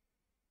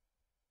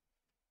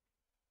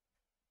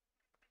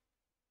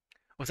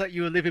 Was that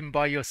you were living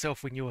by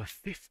yourself when you were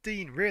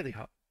 15? Really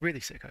hot, really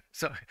sicko.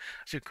 Sorry,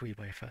 I should call you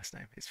by your first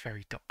name. It's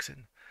very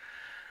doxing.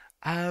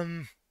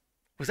 Um,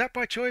 was that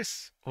by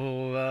choice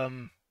or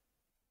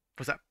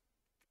was that?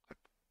 I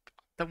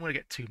don't want to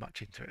get too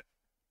much into it.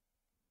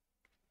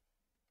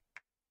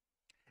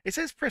 It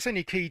says press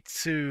any key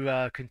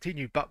to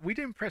continue, but we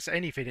didn't press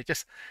anything. It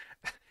just,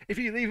 if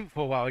you leave it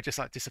for a while, it just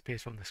like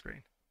disappears from the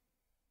screen.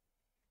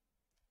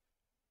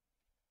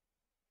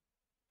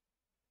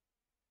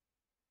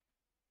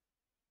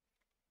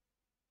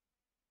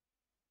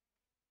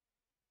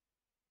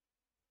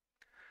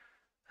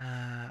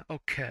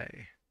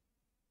 Okay.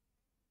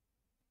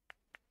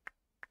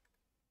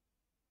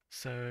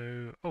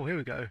 So, oh, here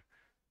we go.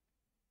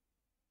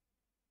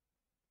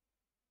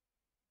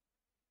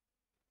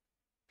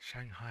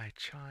 Shanghai,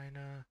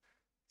 China,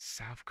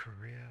 South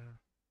Korea.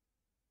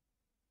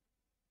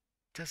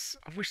 Just,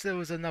 I wish there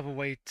was another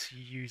way to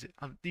use it.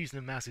 I'm using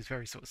the mouse is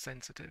very sort of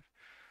sensitive.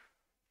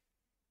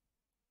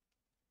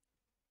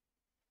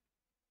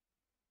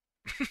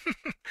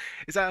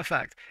 Is that a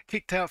fact?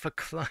 Kicked out for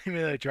climbing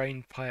a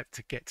drain pipe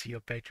to get to your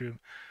bedroom.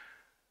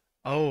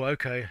 Oh,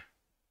 okay.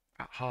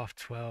 At half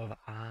 12.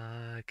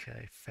 Ah,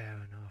 okay,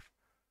 fair enough.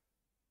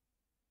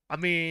 I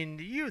mean,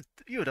 you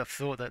would have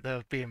thought that they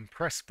would be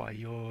impressed by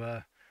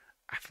your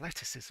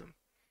athleticism,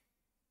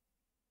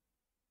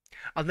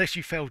 unless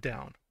you fell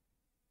down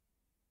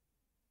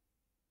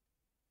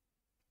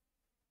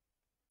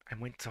and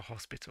went to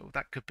hospital.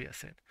 That could be a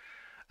sin.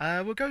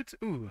 We'll go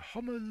to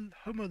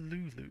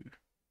Honolulu.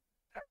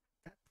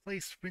 That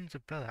place rings a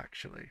bell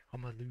actually.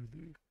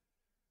 Honolulu.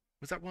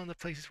 Was that one of the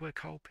places where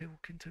Carl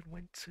Pilkington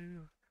went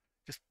to?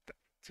 Just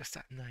just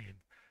that name.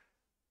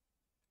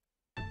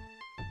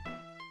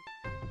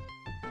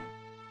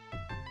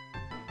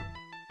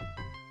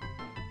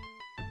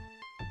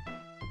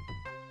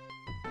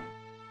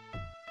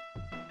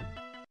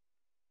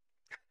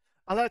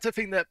 I like to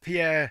think that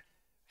Pierre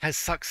has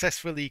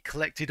successfully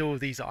collected all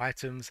these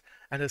items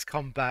and has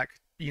come back,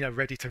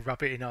 ready to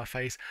rub it in our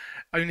face,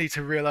 only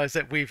to realize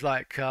that we've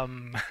like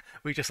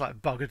we just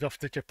like buggered off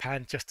to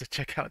Japan just to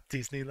check out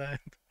Disneyland.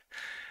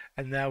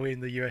 And now we're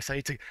in the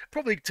USA to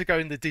probably to go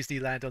in the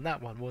Disneyland on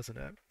that one, wasn't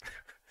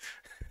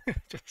it?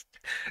 just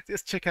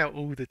just check out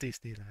all the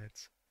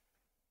Disneylands.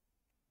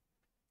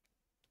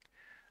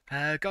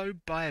 Go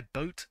by a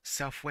boat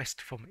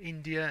southwest from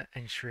India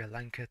and Sri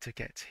Lanka to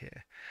get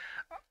here.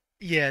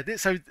 Yeah,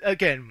 so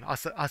again, I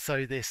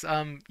say this.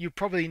 You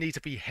probably need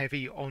to be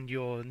heavy on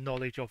your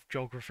knowledge of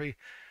geography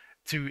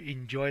to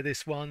enjoy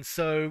this one,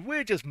 so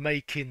we're just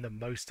making the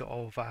most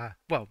of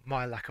well,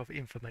 my lack of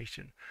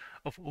information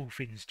of all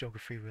things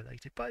geography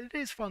related. But it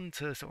is fun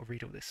to sort of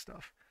read all this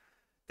stuff.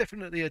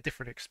 Definitely a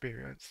different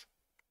experience.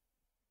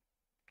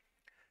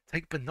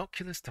 Take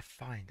binoculars to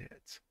find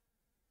it.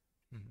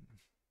 Hmm.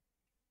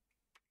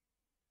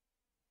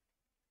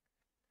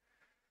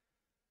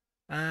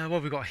 What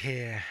have we got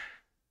here?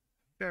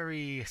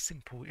 Very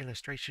simple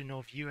illustration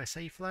of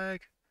USA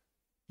flag.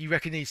 You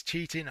reckon he's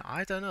cheating?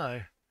 I don't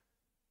know.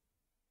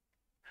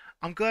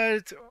 I'm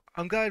glad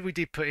we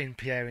did put in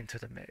Pierre into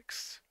the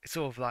mix. It's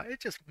sort of like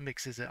it just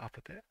mixes it up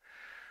a bit.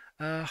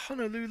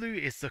 Honolulu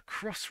is the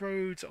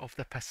crossroads of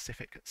the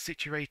Pacific,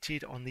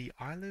 situated on the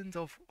island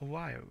of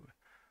Oahu.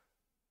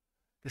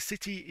 The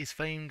city is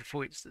famed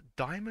for its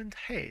Diamond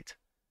Head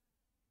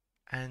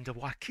and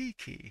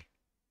Waikiki.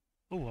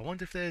 Oh, I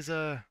wonder if there's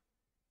a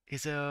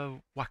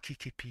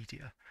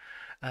Waikipedia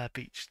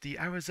beach. The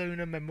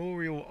Arizona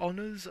Memorial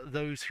honors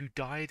those who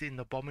died in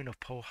the bombing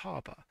of Pearl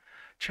Harbor.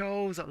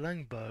 Charles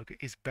Lindbergh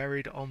is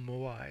buried on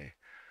Maui.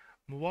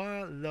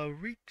 Maui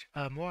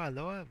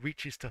Loa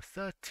reaches to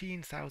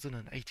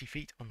 13,080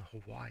 feet on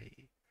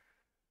Hawaii.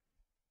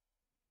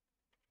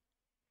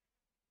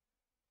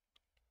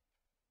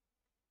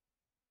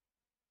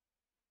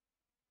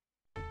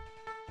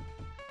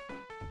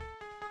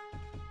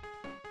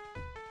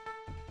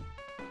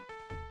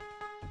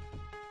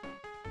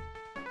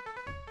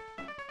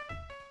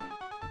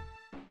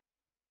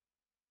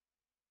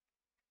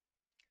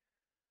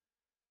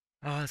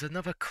 There's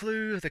another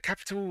clue. The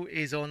capital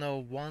is on a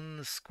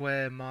 1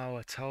 square mile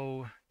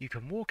atoll. You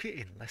can walk it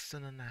in less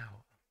than an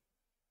hour.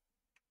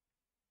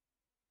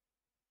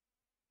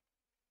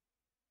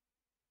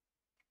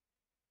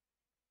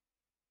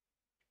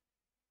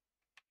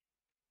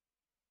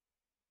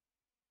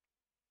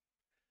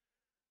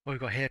 What we've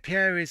got here,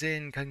 Pierre is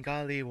in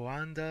Kangali,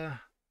 Rwanda.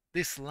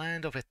 This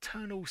land of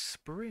eternal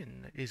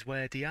spring is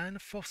where Diane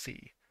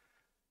Fossey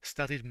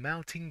studied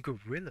mountain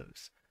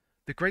gorillas.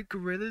 The great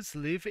gorillas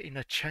live in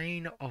a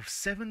chain of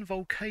 7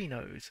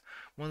 volcanoes,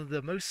 one of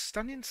the most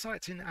stunning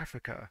sights in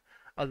Africa,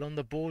 along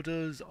the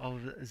borders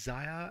of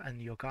Zaire and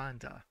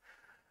Uganda.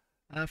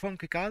 From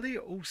Kigali,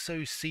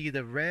 also see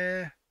the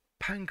rare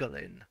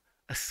pangolin,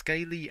 a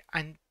scaly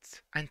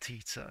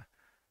anteater.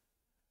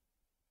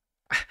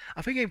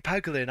 I'm thinking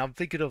pangolin. I'm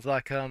thinking of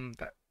like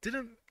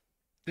didn't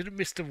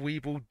Mr.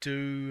 Weeble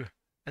do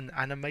an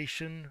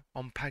animation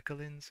on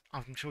pangolins?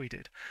 I'm sure he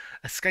did.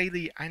 A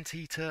scaly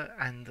anteater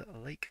and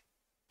Lake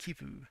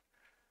Kivu.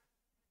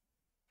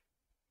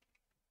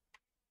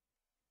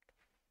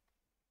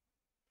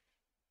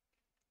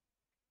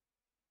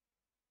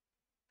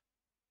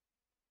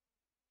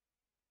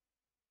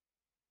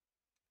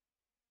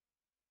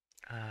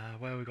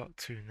 Where we got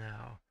to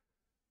now?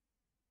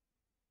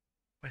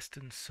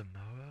 Western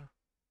Samoa.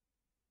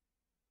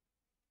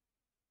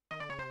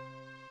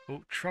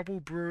 Oh, trouble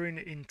brewing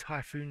in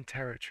typhoon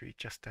territory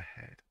just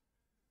ahead.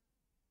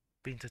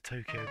 Been to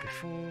Tokyo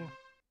before.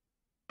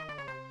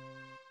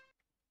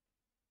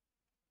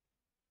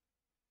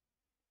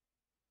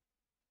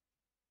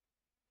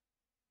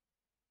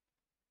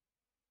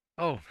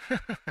 Oh,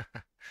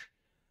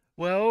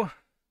 well,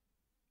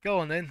 go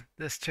on then.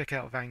 Let's check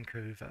out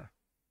Vancouver.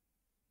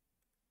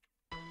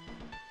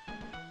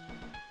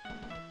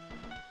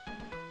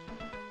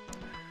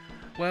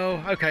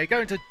 Well, okay,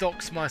 going to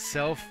dox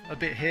myself a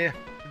bit here.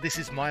 This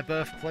is my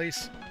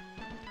birthplace.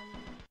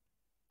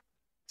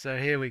 So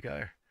here we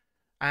go.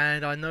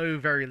 And I know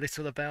very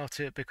little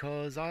about it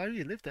because I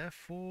only lived there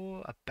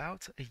for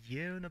about a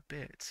year and a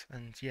bit.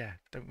 And yeah,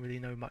 don't really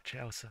know much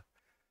else.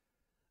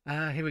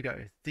 Here we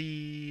go.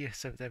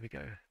 So there we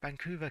go.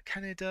 Vancouver,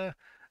 Canada.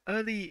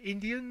 Early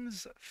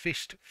Indians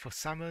fished for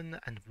salmon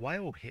and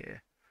whale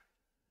here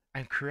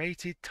and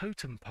created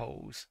totem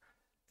poles,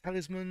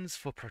 talismans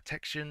for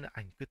protection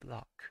and good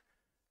luck.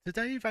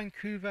 Today,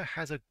 Vancouver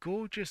has a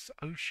gorgeous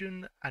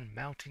ocean and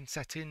mountain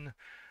setting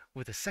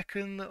with the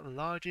second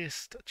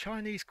largest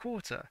Chinese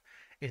Quarter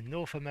in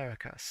North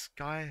America.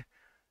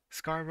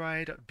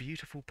 Skyride,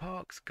 beautiful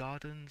parks,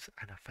 gardens,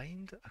 and a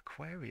famed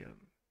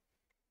aquarium.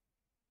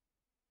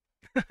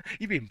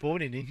 You've been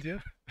born in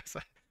India?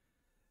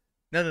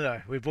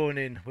 No. We're born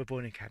in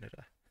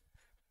Canada.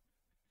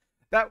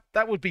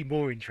 That would be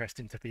more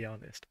interesting, to be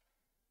honest.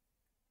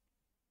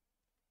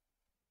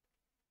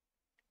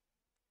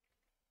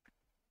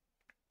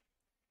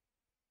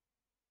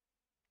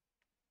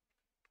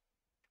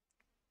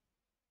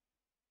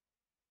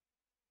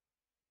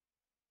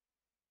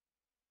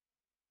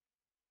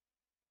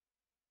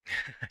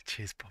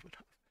 Cheers, Bob.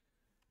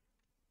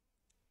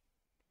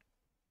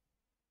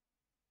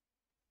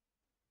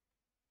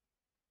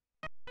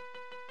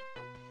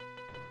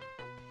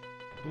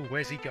 Ooh,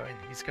 where's he going?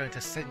 He's going to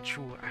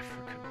Central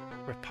African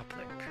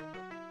Republic.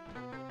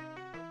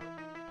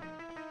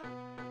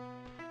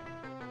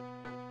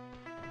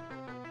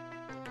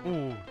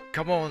 Ooh,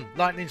 come on,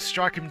 lightning,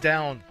 strike him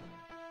down.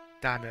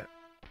 Damn it,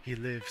 he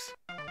lives.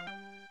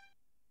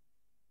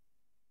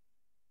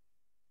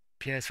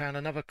 Pierre's found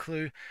another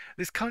clue.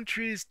 This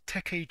country's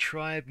Teke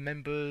tribe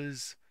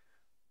members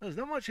There's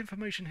not much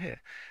information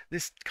here.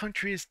 This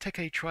country's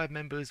Teke tribe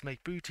members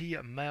make booty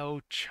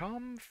male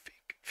charm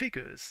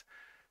figures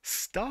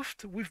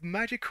stuffed with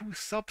magical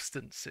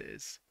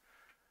substances.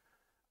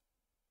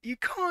 You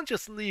can't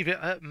just leave it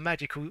at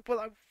magical.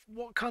 Well,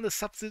 what kind of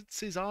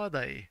substances are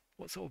they?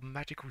 What sort of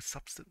magical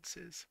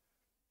substances?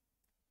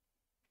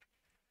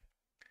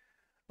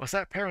 Was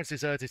that parents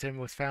deserted him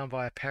was found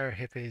by a pair of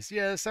hippies?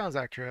 Yeah, sounds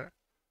accurate.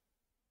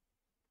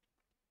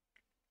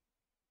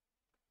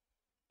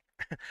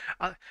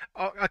 I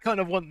kind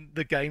of want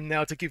the game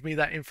now to give me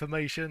that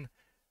information.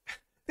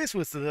 This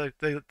was the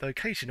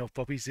location of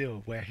Bobby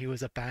Zeal, where he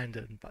was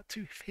abandoned, but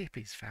two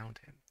hippies found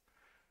him.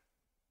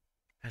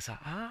 It's like,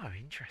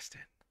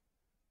 interesting.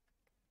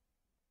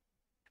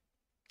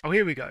 Oh,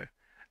 here we go.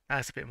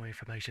 That's a bit more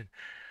information.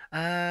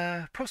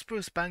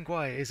 Prosperous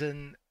Bangui is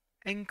an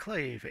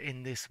enclave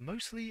in this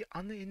mostly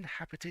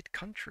uninhabited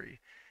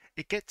country.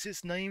 It gets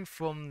its name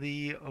from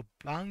the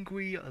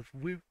Bangui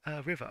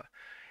River,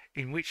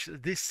 in which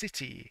this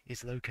city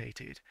is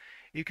located.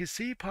 You can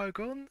see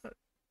Paragon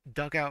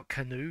dugout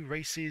canoe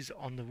races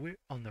on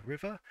the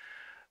river.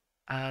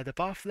 The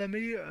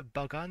Barthélemy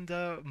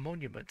Baganda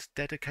monument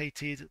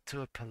dedicated to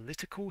a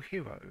political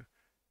hero.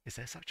 Is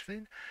there such a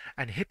thing?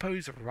 And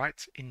hippos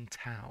right in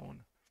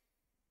town.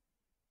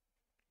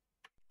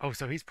 Oh,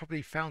 so he's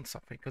probably found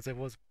something because there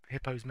was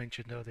hippos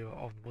mentioned earlier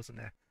on, wasn't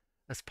there?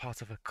 As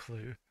part of a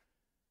clue.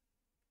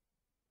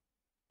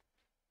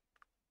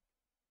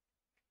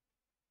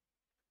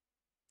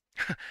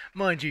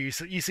 Mind you,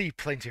 you see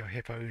plenty of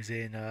hippos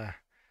in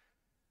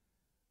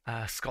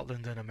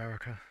Scotland and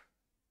America.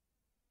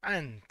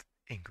 And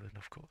England,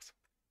 of course.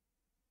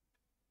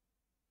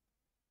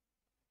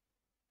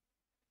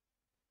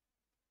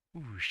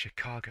 Ooh,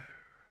 Chicago.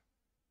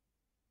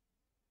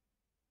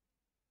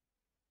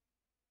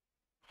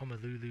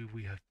 Honolulu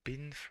we have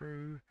been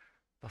through.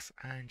 Los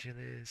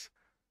Angeles.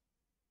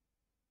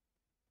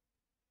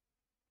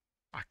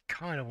 I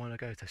kind of want to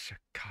go to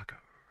Chicago.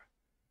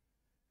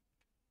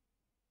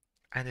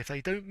 And if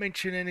they don't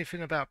mention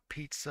anything about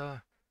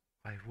pizza,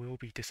 I will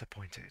be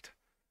disappointed.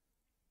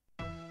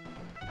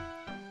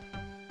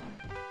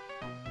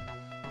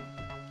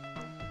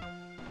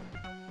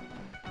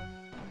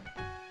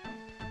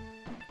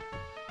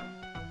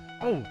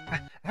 Oh,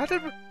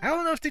 how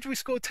on earth did we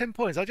score 10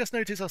 points? I just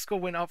noticed our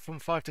score went up from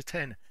 5 to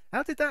 10.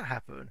 How did that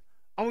happen?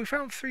 Oh, we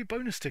found 3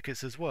 bonus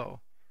tickets as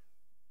well.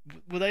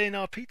 Were they in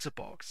our pizza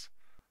box?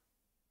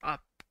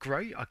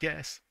 Great, I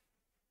guess.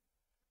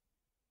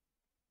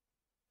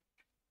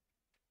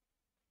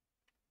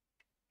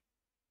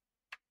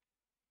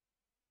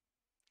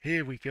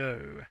 Here we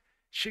go.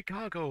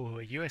 Chicago,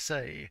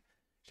 USA.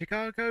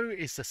 Chicago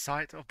is the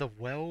site of the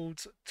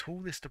world's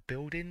tallest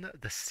building,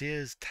 the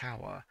Sears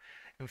Tower.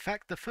 In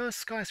fact, the first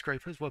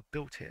skyscrapers were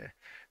built here.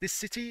 This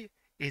city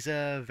is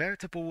a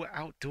veritable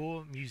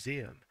outdoor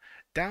museum.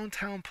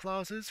 Downtown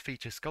plazas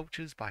feature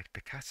sculptures by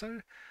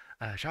Picasso,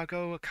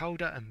 Jago,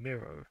 Calder, and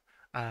Miro.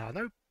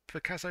 No,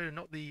 Picasso,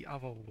 not the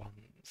other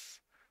ones.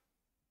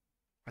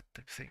 I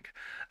don't think.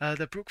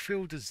 The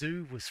Brookfield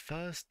Zoo was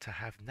first to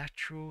have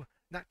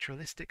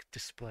naturalistic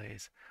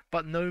displays,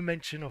 but no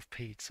mention of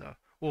pizza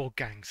or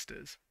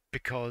gangsters,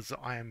 because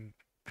I am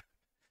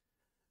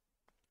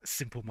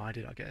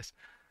simple-minded, I guess.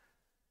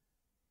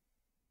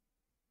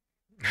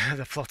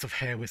 The plot of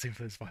Hair was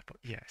influenced by, but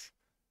yes.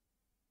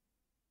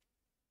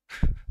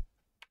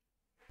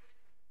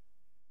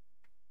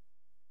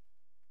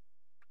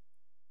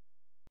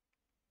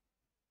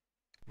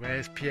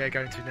 Where's Pierre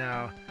going to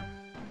now?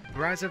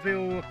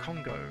 Brazzaville,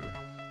 Congo.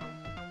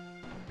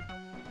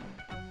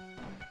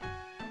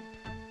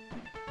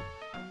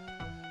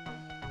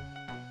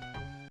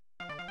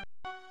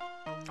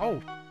 Oh,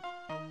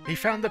 he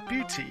found the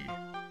beauty.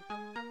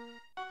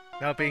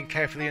 Now being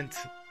carefully in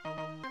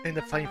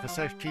the plane for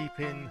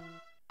safekeeping.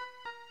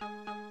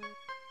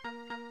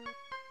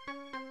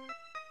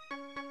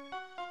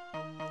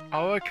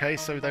 Oh, okay,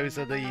 so those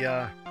are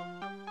the,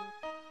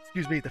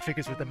 excuse me, the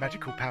figures with the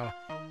magical power.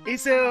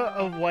 Is there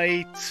a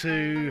way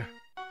to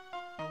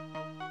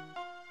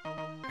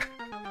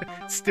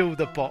steal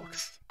the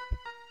box?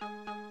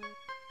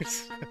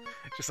 It's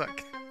just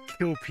like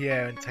kill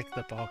Pierre and take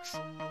the box.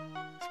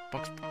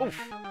 Box. Oof!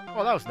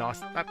 Oh, that was nice.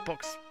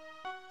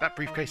 That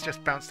briefcase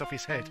just bounced off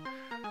his head.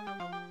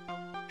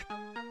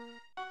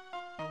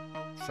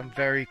 Some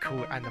very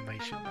cool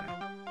animation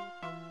there.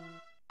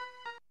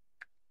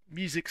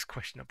 Music's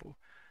questionable.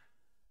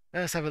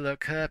 Let's have a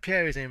look.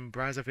 Pierre is in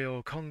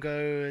Brazzaville,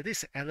 Congo.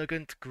 This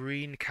elegant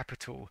green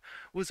capital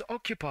was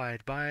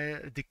occupied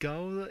by de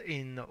Gaulle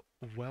in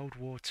World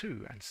War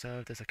II and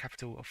served as a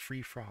capital of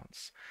Free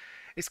France.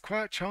 Its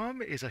quiet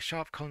charm is a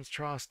sharp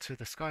contrast to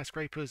the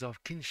skyscrapers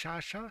of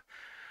Kinshasa,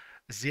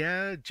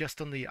 Zeal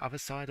just on the other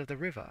side of the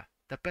river.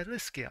 The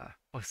Beliskia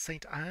of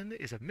St. Anne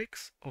is a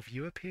mix of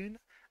European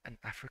and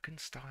African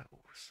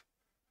styles.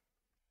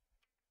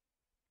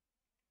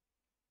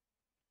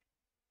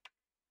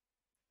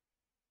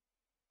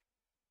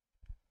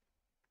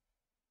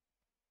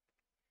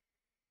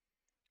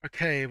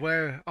 Okay,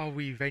 where are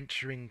we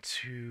venturing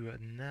to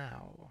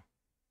now?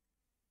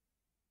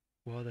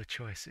 What are the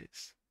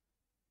choices?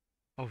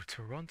 Oh,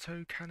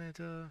 Toronto,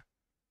 Canada.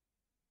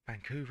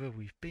 Vancouver,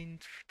 we've been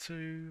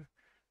to.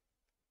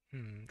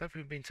 Don't think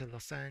we've been to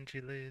Los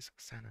Angeles,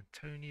 San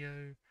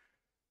Antonio,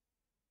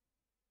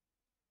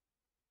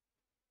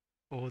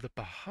 or the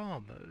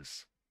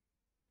Bahamas.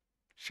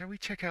 Shall we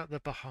check out the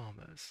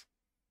Bahamas?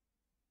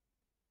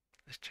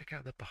 Let's check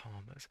out the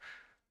Bahamas.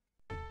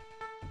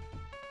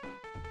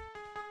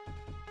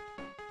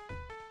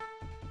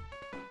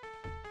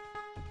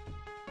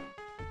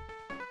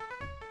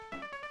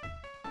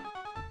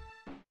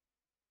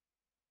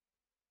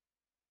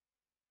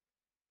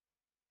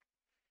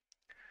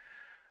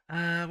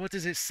 What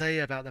does it say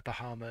about the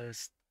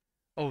Bahamas?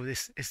 Oh,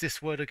 this is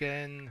this word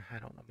again.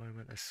 Hang on a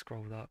moment. Let's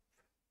scroll up.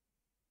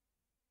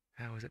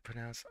 How is it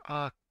pronounced?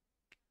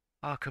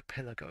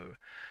 Archipelago.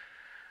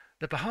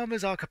 The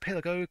Bahamas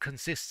archipelago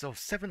consists of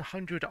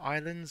 700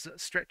 islands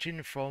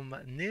stretching from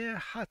near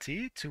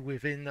Haiti to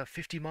within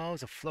 50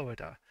 miles of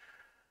Florida.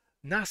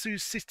 Nassau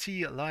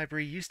City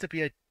Library used to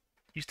be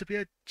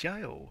a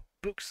jail.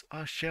 Books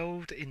are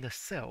shelved in the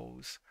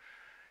cells.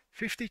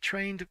 50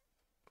 trained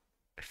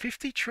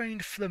 50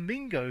 trained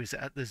flamingos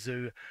at the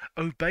zoo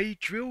obey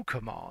drill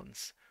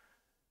commands.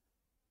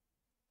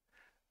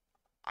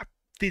 I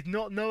did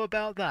not know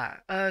about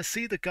that.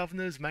 See the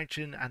governor's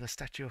mansion and a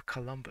statue of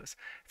Columbus.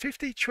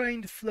 50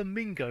 trained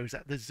flamingos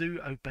at the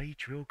zoo obey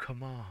drill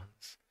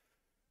commands.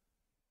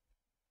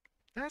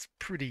 That's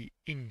pretty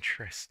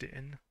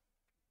interesting.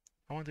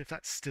 I wonder if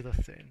that's still a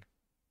thing.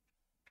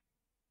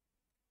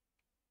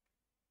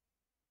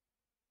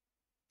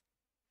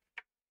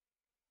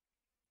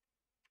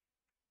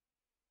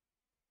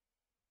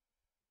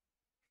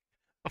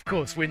 Of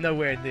course, we're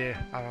nowhere near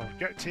our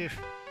objective,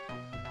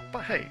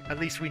 but hey, at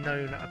least we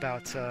know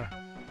about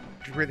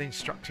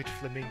drill-instructed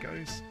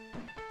flamingos.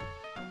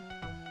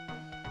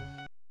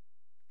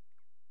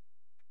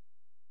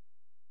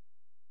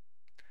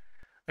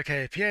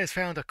 Okay, Pierre's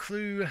found a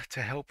clue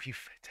to help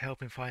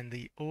him find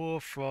the ore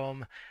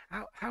from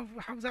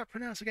how's that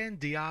pronounced again?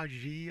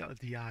 Diagi or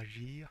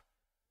Diagi.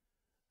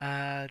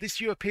 This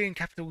European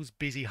capital's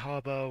busy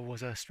harbour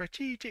was a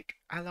strategic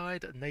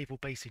Allied naval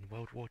base in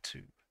World War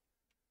II.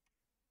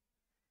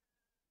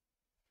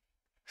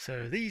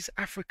 So these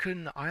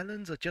African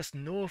islands are just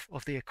north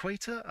of the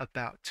equator,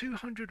 about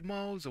 200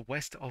 miles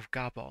west of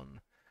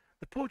Gabon.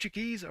 The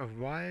Portuguese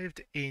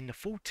arrived in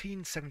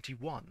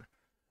 1471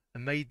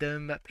 and made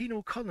them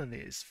penal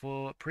colonies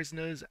for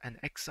prisoners and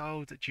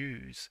exiled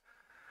Jews.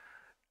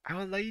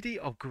 Our Lady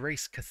of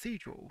Grace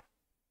Cathedral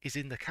is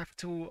in the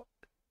capital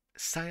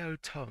Sao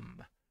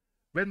Tome.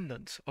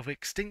 Remnants of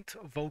extinct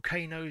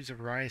volcanoes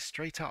rise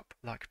straight up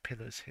like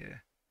pillars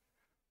here.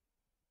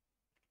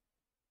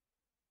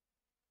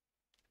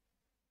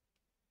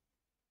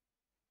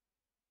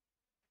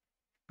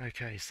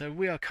 Okay, so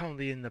we are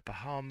currently in the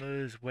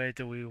Bahamas. Where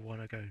do we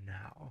want to go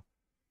now?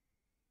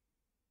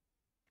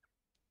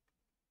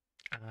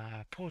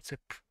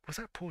 Was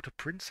that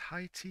Port-au-Prince,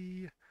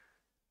 Haiti?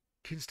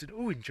 Kingston,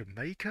 oh, in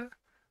Jamaica?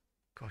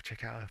 Gotta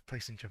check out a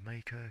place in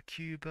Jamaica.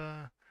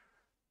 Cuba,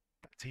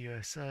 back to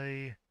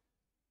USA.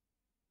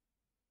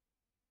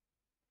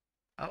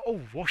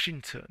 Oh,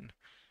 Washington.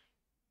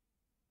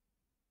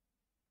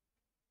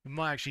 We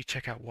might actually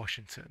check out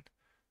Washington.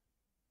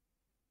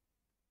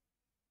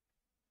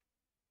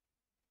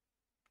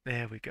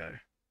 There we go.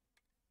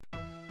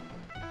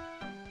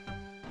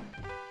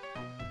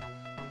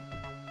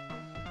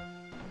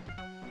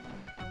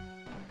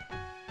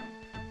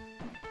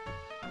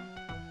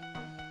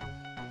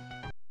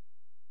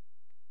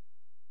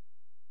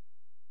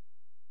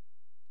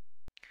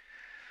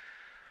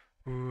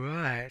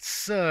 Right,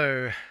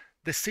 so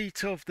the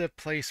seat of the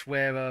place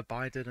where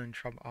Biden and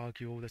Trump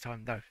argue all the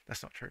time. No,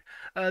 that's not true.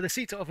 The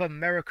seat of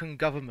American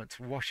government,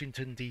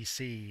 Washington,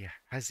 D.C.,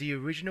 has the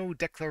original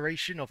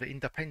Declaration of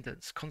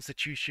Independence,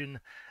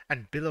 Constitution,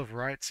 and Bill of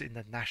Rights in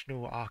the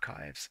National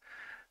Archives.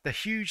 The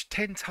huge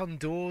 10-ton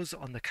doors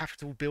on the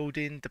Capitol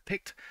building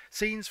depict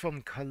scenes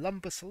from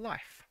Columbus'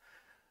 life.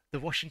 The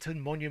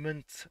Washington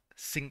Monument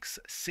sinks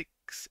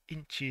 6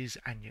 inches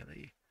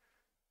annually.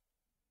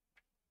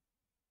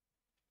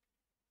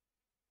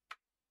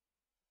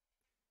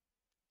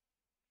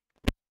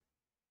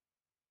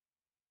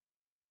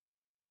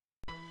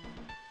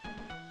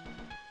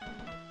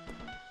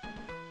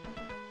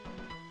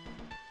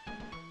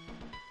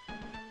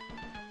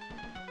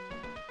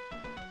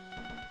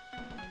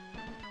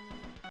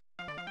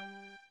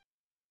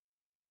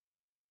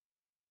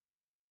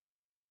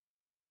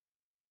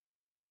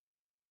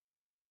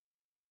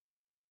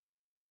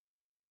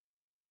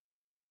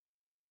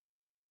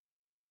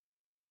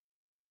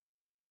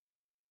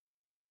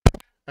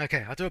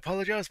 Okay, I do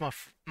apologise. My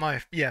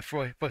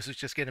voice was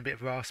just getting a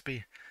bit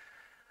raspy.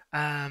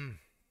 Um,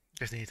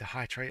 just need to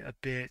hydrate a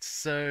bit.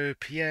 So,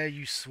 Pierre,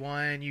 you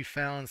swine, you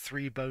found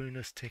 3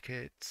 bonus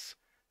tickets.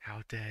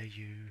 How dare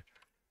you?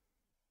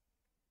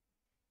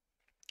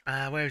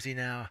 Where is he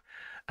now?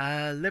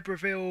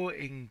 Libreville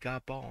in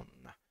Gabon.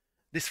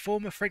 This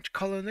former French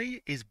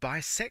colony is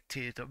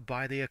bisected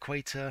by the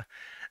equator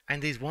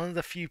and is one of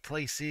the few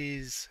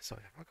places.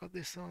 Sorry, have I got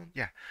this on?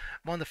 Yeah,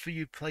 one of the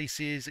few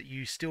places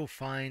you still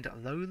find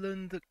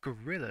lowland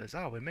gorillas.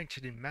 Oh, we're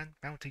mentioning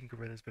mountain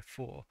gorillas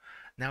before.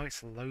 Now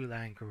it's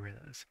lowland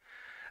gorillas.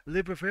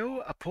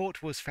 Libreville, a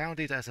port, was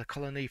founded as a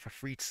colony for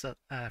freed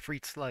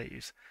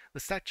slaves. The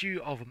statue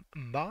of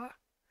Ma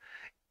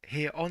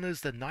here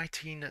honors the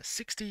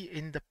 1960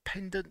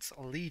 independence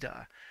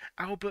leader.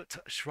 Albert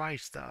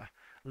Schweitzer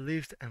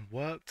lived and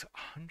worked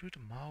 100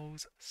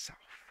 miles south.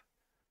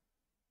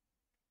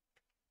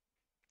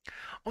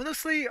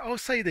 Honestly, I'll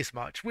say this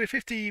much. We're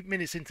 50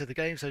 minutes into the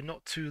game, so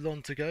not too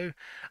long to go.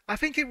 I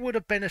think it would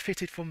have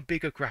benefited from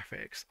bigger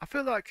graphics. I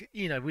feel like,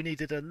 we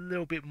needed a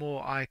little bit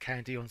more eye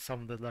candy on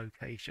some of the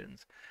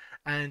locations.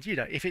 And,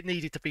 if it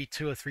needed to be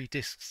 2 or 3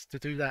 discs to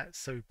do that,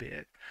 so be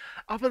it.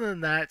 Other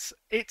than that,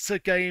 it's a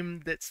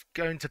game that's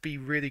going to be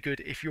really good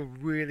if you're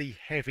really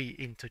heavy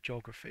into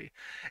geography.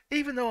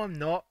 Even though I'm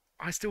not,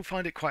 I still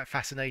find it quite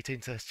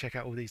fascinating to check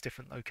out all these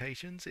different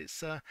locations.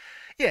 It's,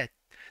 yeah,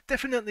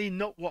 definitely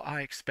not what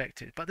I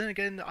expected. But then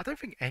again, I don't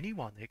think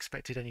anyone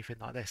expected anything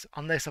like this,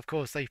 unless, of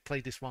course, they've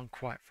played this one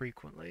quite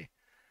frequently.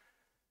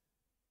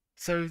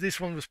 So this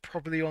one was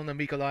probably on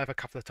Amiga Live a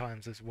couple of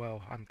times as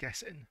well, I'm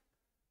guessing.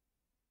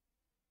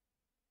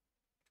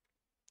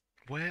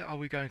 Where are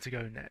we going to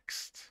go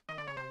next?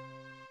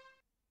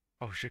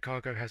 Oh,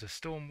 Chicago has a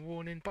storm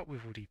warning, but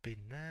we've already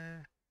been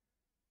there.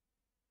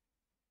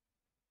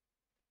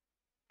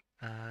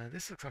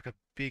 This looks like a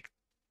big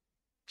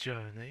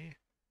journey.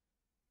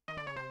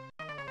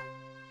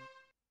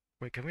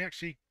 Wait, can we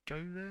actually go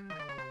there?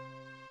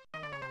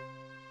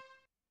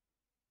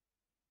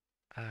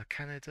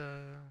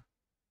 Canada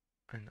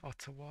and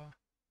Ottawa.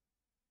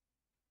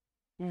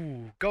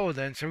 Ooh, go on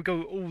then. So we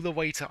go all the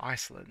way to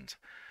Iceland.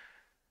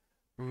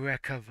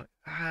 What's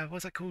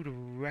that called?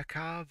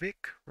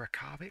 Reykjavik?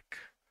 Reykjavik?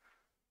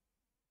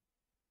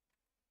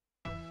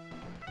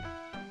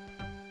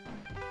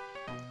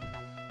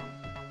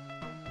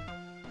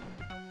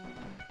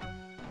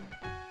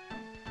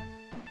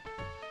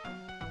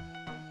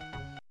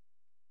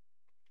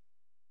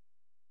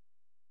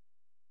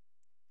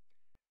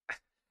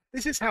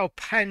 This is how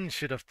Pan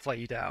should have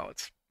played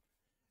out.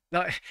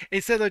 Like,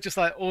 instead of just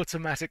like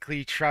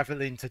automatically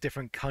traveling to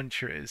different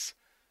countries.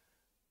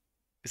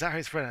 Is that how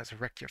it's pronounced?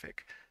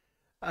 Reykjavik.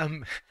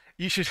 Um,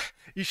 you should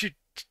you should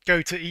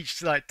go to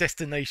each like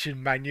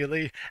destination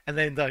manually, and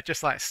then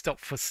just like stop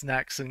for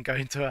snacks and go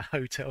into a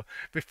hotel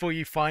before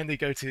you finally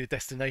go to the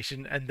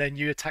destination, and then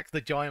you attack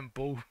the giant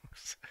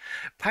balls.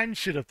 Pan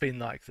should have been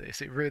like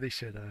this. It really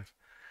should have.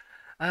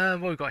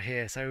 What we've got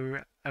here?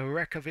 So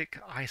Reykjavik,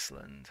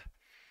 Iceland.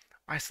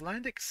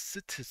 Icelandic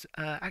citizens.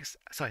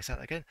 Sorry, say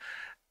that again.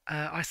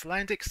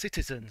 Icelandic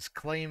citizens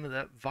claim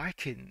that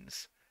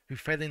Vikings, who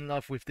fell in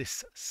love with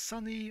this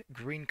sunny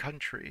green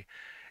country,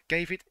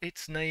 gave it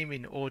its name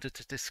in order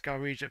to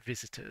discourage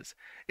visitors.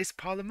 Its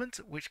parliament,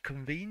 which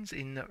convenes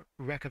in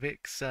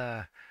Reykjavik's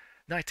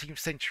 19th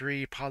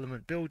century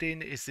parliament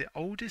building, is the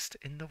oldest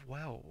in the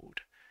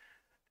world.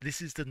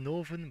 This is the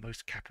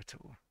northernmost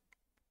capital.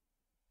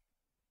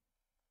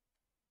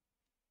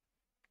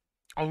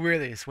 Oh,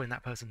 really? It's when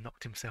that person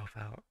knocked himself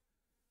out.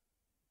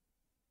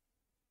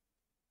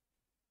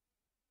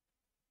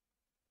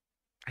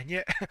 And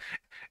yet,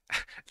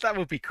 that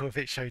would be cool if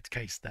it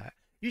showcased that.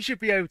 You should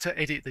be able to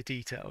edit the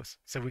details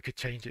so we could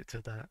change it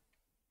to that.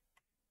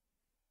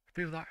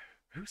 People like,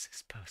 who's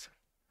this person?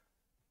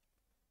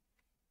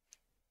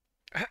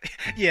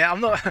 Yeah,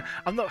 I'm not.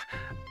 I'm not.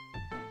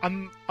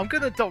 I'm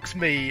gonna dox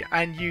me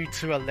and you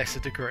to a lesser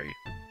degree.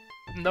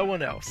 No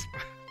one else,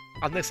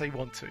 unless they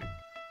want to.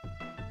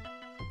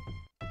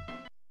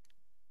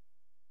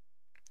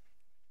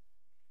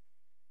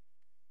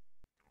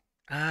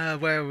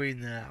 Where are we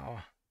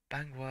now?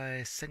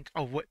 Bangui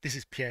Oh, what? This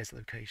is Pierre's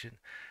location.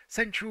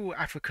 Central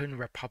African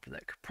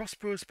Republic.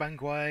 Prosperous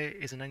Bangui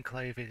is an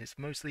enclave in its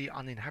mostly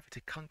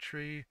uninhabited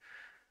country.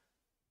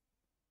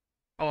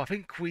 Oh, I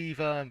think we've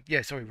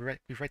yeah, sorry,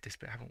 we've read this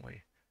bit, haven't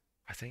we?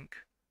 I think.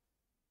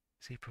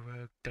 Zeal,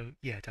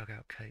 yeah,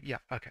 dugout cave. Yeah,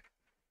 okay.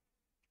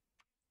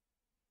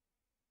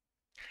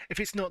 If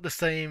it's not the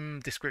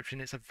same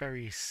description, it's a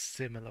very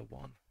similar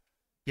one.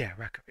 Yeah,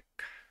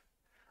 Reykjavik.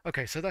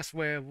 Okay, so that's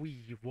where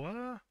we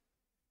were.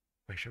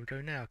 Where shall we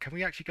go now? Can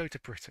we actually go to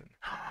Britain?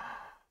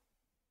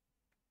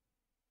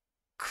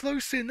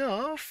 Close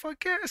enough, I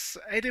guess.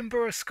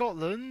 Edinburgh,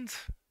 Scotland.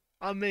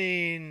 I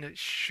mean,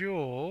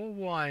 sure,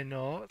 why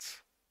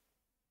not?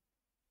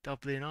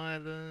 Dublin,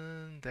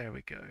 Ireland. There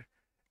we go.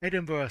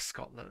 Edinburgh,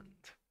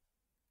 Scotland.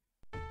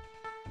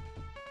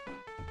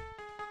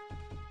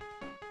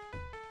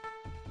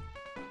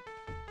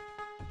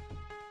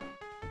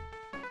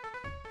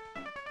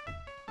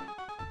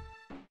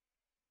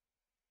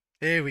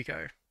 Here we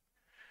go.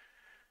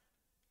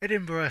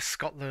 Edinburgh,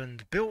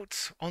 Scotland,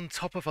 built on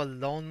top of a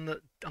long.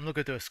 I'm not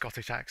going to do a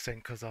Scottish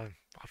accent because I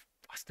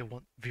still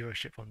want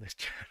viewership on this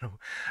channel.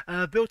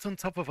 Built on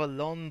top of a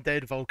long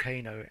dead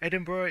volcano,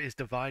 Edinburgh is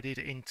divided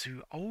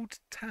into Old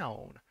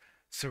Town,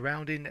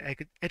 surrounding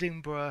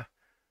Edinburgh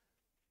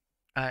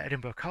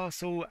Edinburgh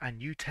Castle and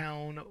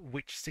Newtown,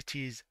 which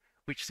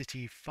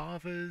city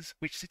fathers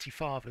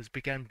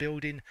began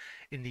building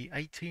in the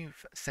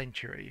 18th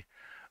century.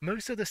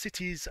 Most of the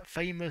city's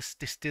famous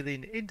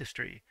distilling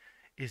industry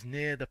is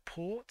near the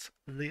port.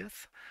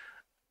 Leith,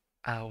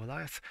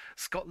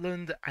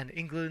 Scotland and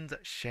England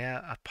share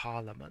a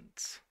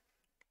parliament.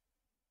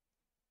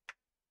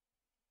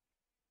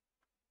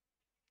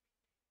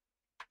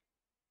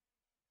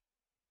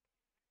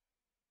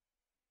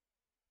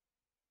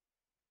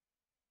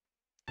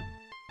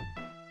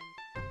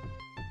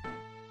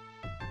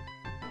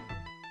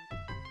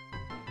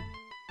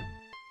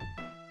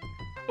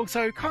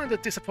 Also, kind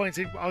of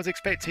disappointing. I was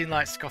expecting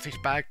like Scottish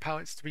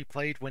bagpipes to be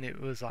played when it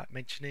was like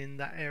mentioning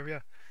that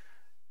area.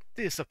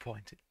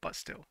 Disappointed, but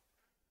still.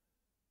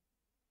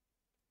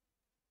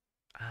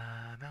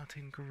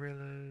 Mountain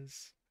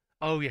gorillas.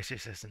 Oh yes,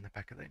 yes, in the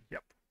back of them.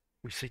 Yep,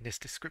 we've seen this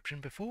description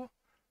before.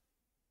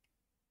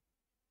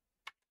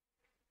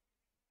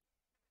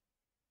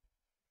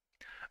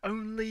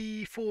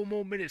 Only 4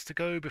 more minutes to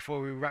go before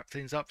we wrap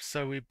things up,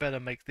 so we better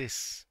make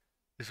this.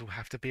 This will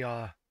have to be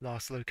our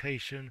last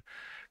location.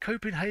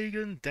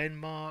 Copenhagen,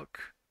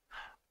 Denmark.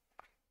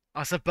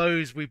 I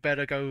suppose we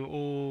better go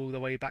all the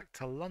way back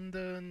to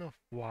London.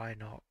 Why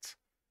not?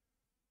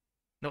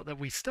 Not that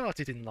we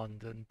started in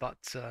London,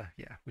 but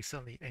yeah, we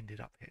certainly ended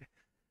up here.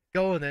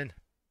 Go on then.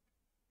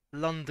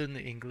 London,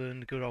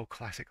 England. Good old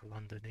classic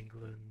London,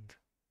 England.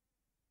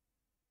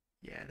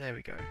 Yeah, there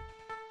we go.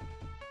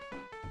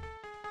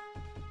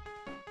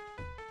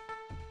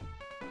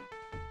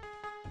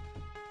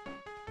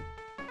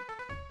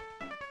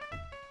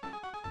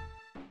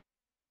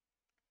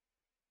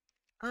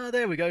 Ah,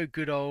 there we go.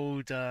 Good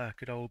old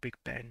Big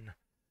Ben.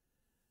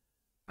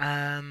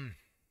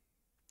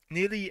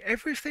 Nearly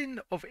everything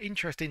of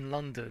interest in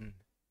London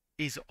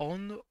is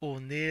on or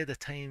near the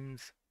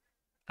Thames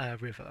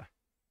River.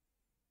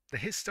 The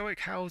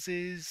historic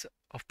Houses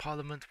of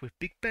Parliament with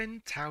Big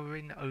Ben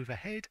towering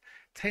overhead,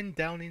 10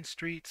 Downing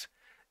Street,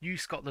 New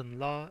Scotland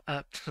Lard,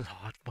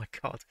 my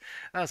God,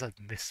 that was a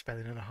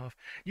misspelling and a half.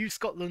 New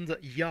Scotland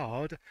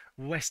Yard,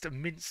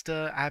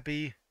 Westminster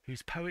Abbey,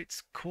 whose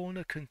Poets'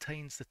 Corner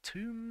contains the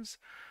tombs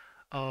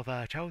of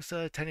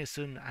Chaucer,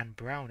 Tennyson, and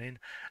Browning,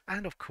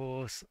 and of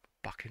course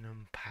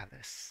Buckingham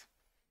Palace.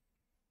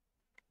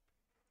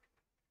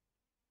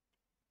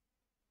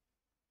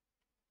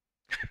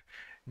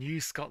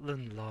 New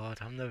Scotland Lard.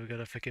 I'm never going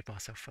to forgive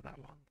myself for that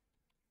one.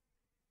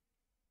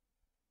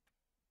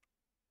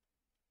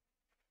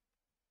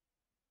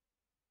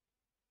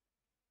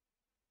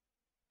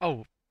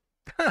 Oh,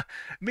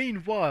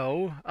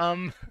 meanwhile,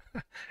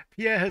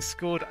 Pierre has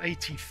scored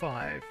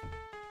 85.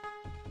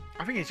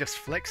 I think he's just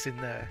flexing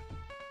there.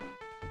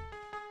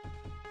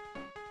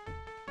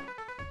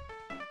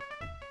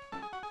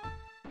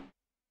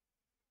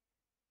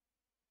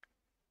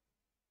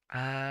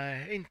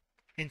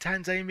 In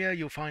Tanzania,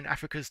 you'll find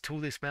Africa's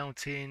tallest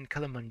mountain,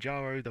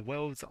 Kilimanjaro, the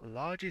world's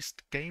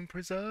largest game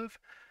preserve,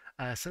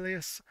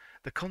 Silius,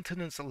 the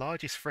continent's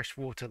largest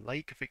freshwater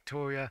lake,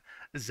 Victoria,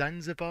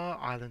 Zanzibar,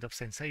 Island of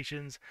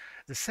Sensations,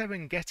 the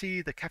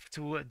Serengeti, the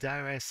capital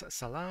Dar es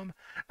Salaam,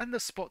 and the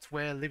spot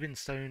where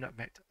Livingstone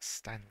met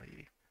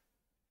Stanley.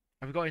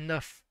 Have we got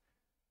enough?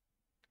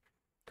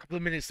 Couple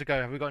of minutes to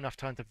go. Have we got enough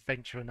time to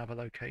venture another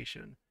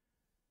location?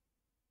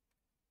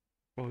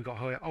 Well, we got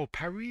here. Oh,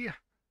 Paris.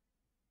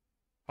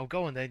 Oh,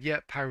 go on then. Yeah,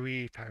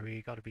 Paris.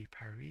 Gotta be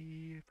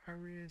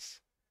Paris.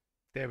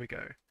 There we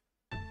go.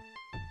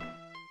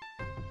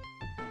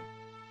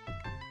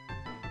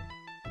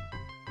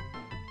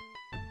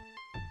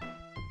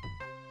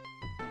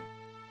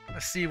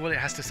 Let's see what it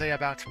has to say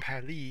about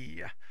Paris.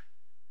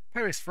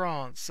 Paris,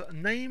 France.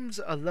 Names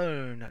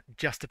alone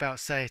just about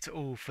say it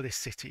all for this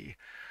city.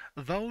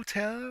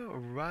 Voltaire,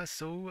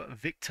 Rousseau,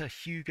 Victor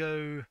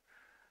Hugo,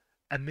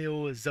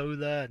 Emile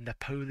Zola,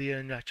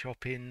 Napoleon,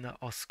 Chopin,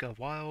 Oscar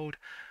Wilde,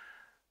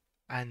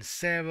 and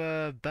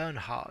Sarah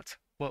Bernhardt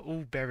were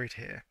all buried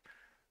here.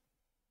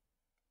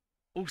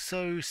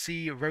 Also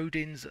see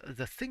Rodin's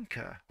The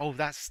Thinker. Oh,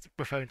 that's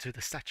referring to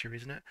the statue,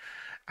 isn't it?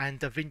 And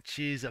Da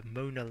Vinci's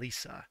Mona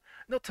Lisa.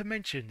 Not to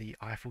mention the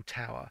Eiffel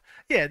Tower.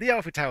 Yeah, the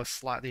Eiffel Tower is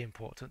slightly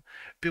important.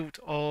 Built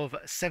of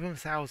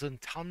 7,000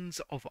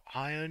 tons of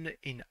iron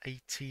in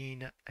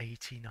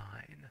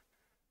 1889.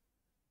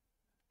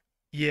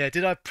 Yeah,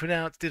 did I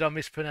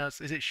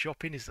mispronounce? Is it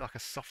shopping? Is it like a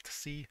soft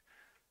C?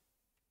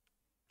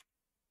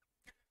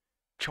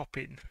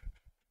 Chopping.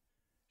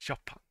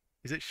 Chopin.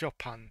 Is it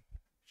Chopin?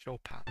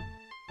 Chopin.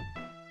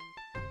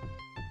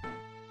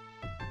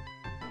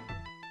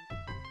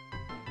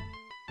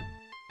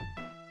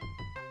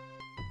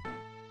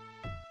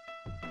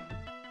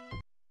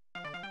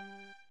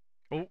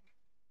 Oh,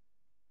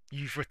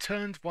 you've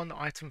returned one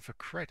item for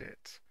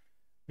credit.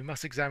 We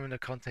must examine the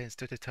contents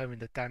to determine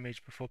the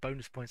damage before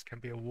bonus points can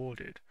be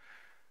awarded.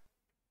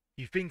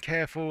 You've been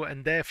careful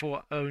and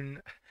therefore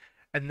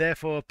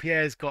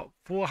Pierre's got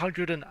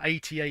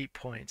 488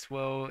 points.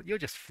 Well, you're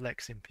just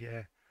flexing,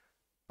 Pierre.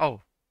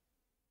 Oh.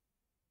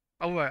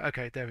 Oh right,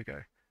 okay, there we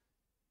go.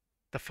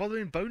 The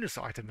following bonus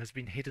item has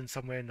been hidden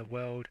somewhere in the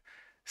world.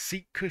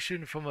 Seat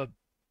cushion from a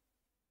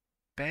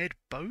bed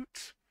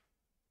boat?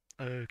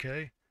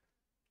 Okay.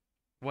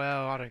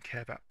 Well, I don't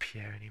care about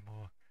Pierre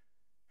anymore.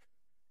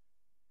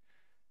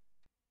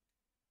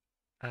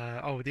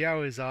 Oh, the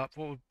hour is up.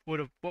 What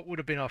would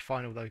have been our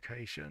final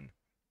location?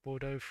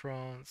 Bordeaux,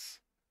 France,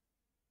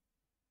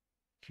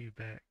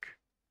 Quebec.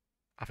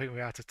 I think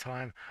we're out of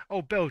time.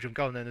 Oh, Belgium.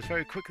 Go on then. Let's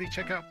very quickly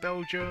check out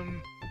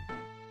Belgium.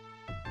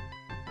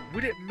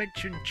 Would it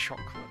mention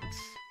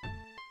chocolates?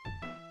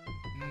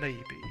 Maybe.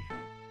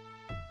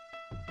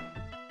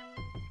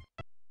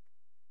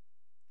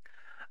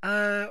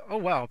 Oh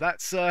wow,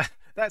 that's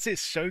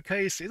its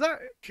showcase. Is that,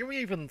 can we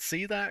even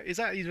see that? Is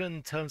that even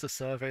in terms of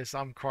service?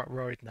 I'm quite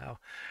worried now.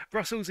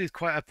 Brussels is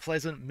quite a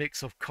pleasant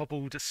mix of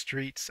cobbled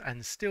streets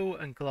and steel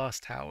and glass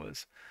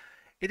towers.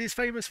 It is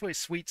famous for its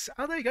sweets.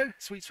 Oh, there you go,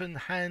 sweets from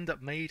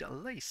handmade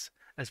lace,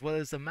 as well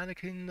as the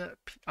mannequin.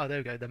 Oh, there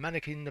we go, the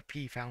mannequin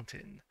pea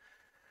fountain.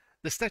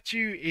 The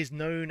statue is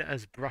known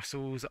as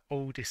Brussels'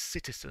 oldest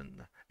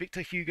citizen.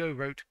 Victor Hugo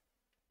wrote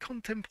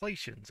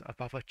contemplations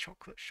above a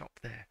chocolate shop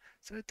there.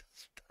 So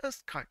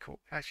that's kind of cool.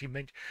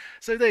 Actually,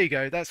 so there you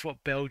go. That's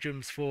what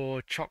Belgium's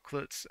for: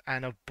 chocolates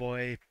and a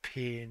boy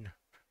peeing.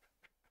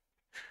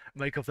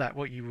 Make of that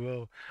what you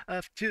will.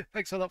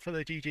 Thanks a lot for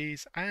the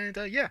GGs, and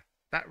yeah,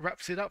 that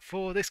wraps it up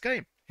for this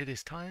game. It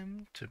is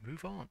time to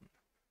move on.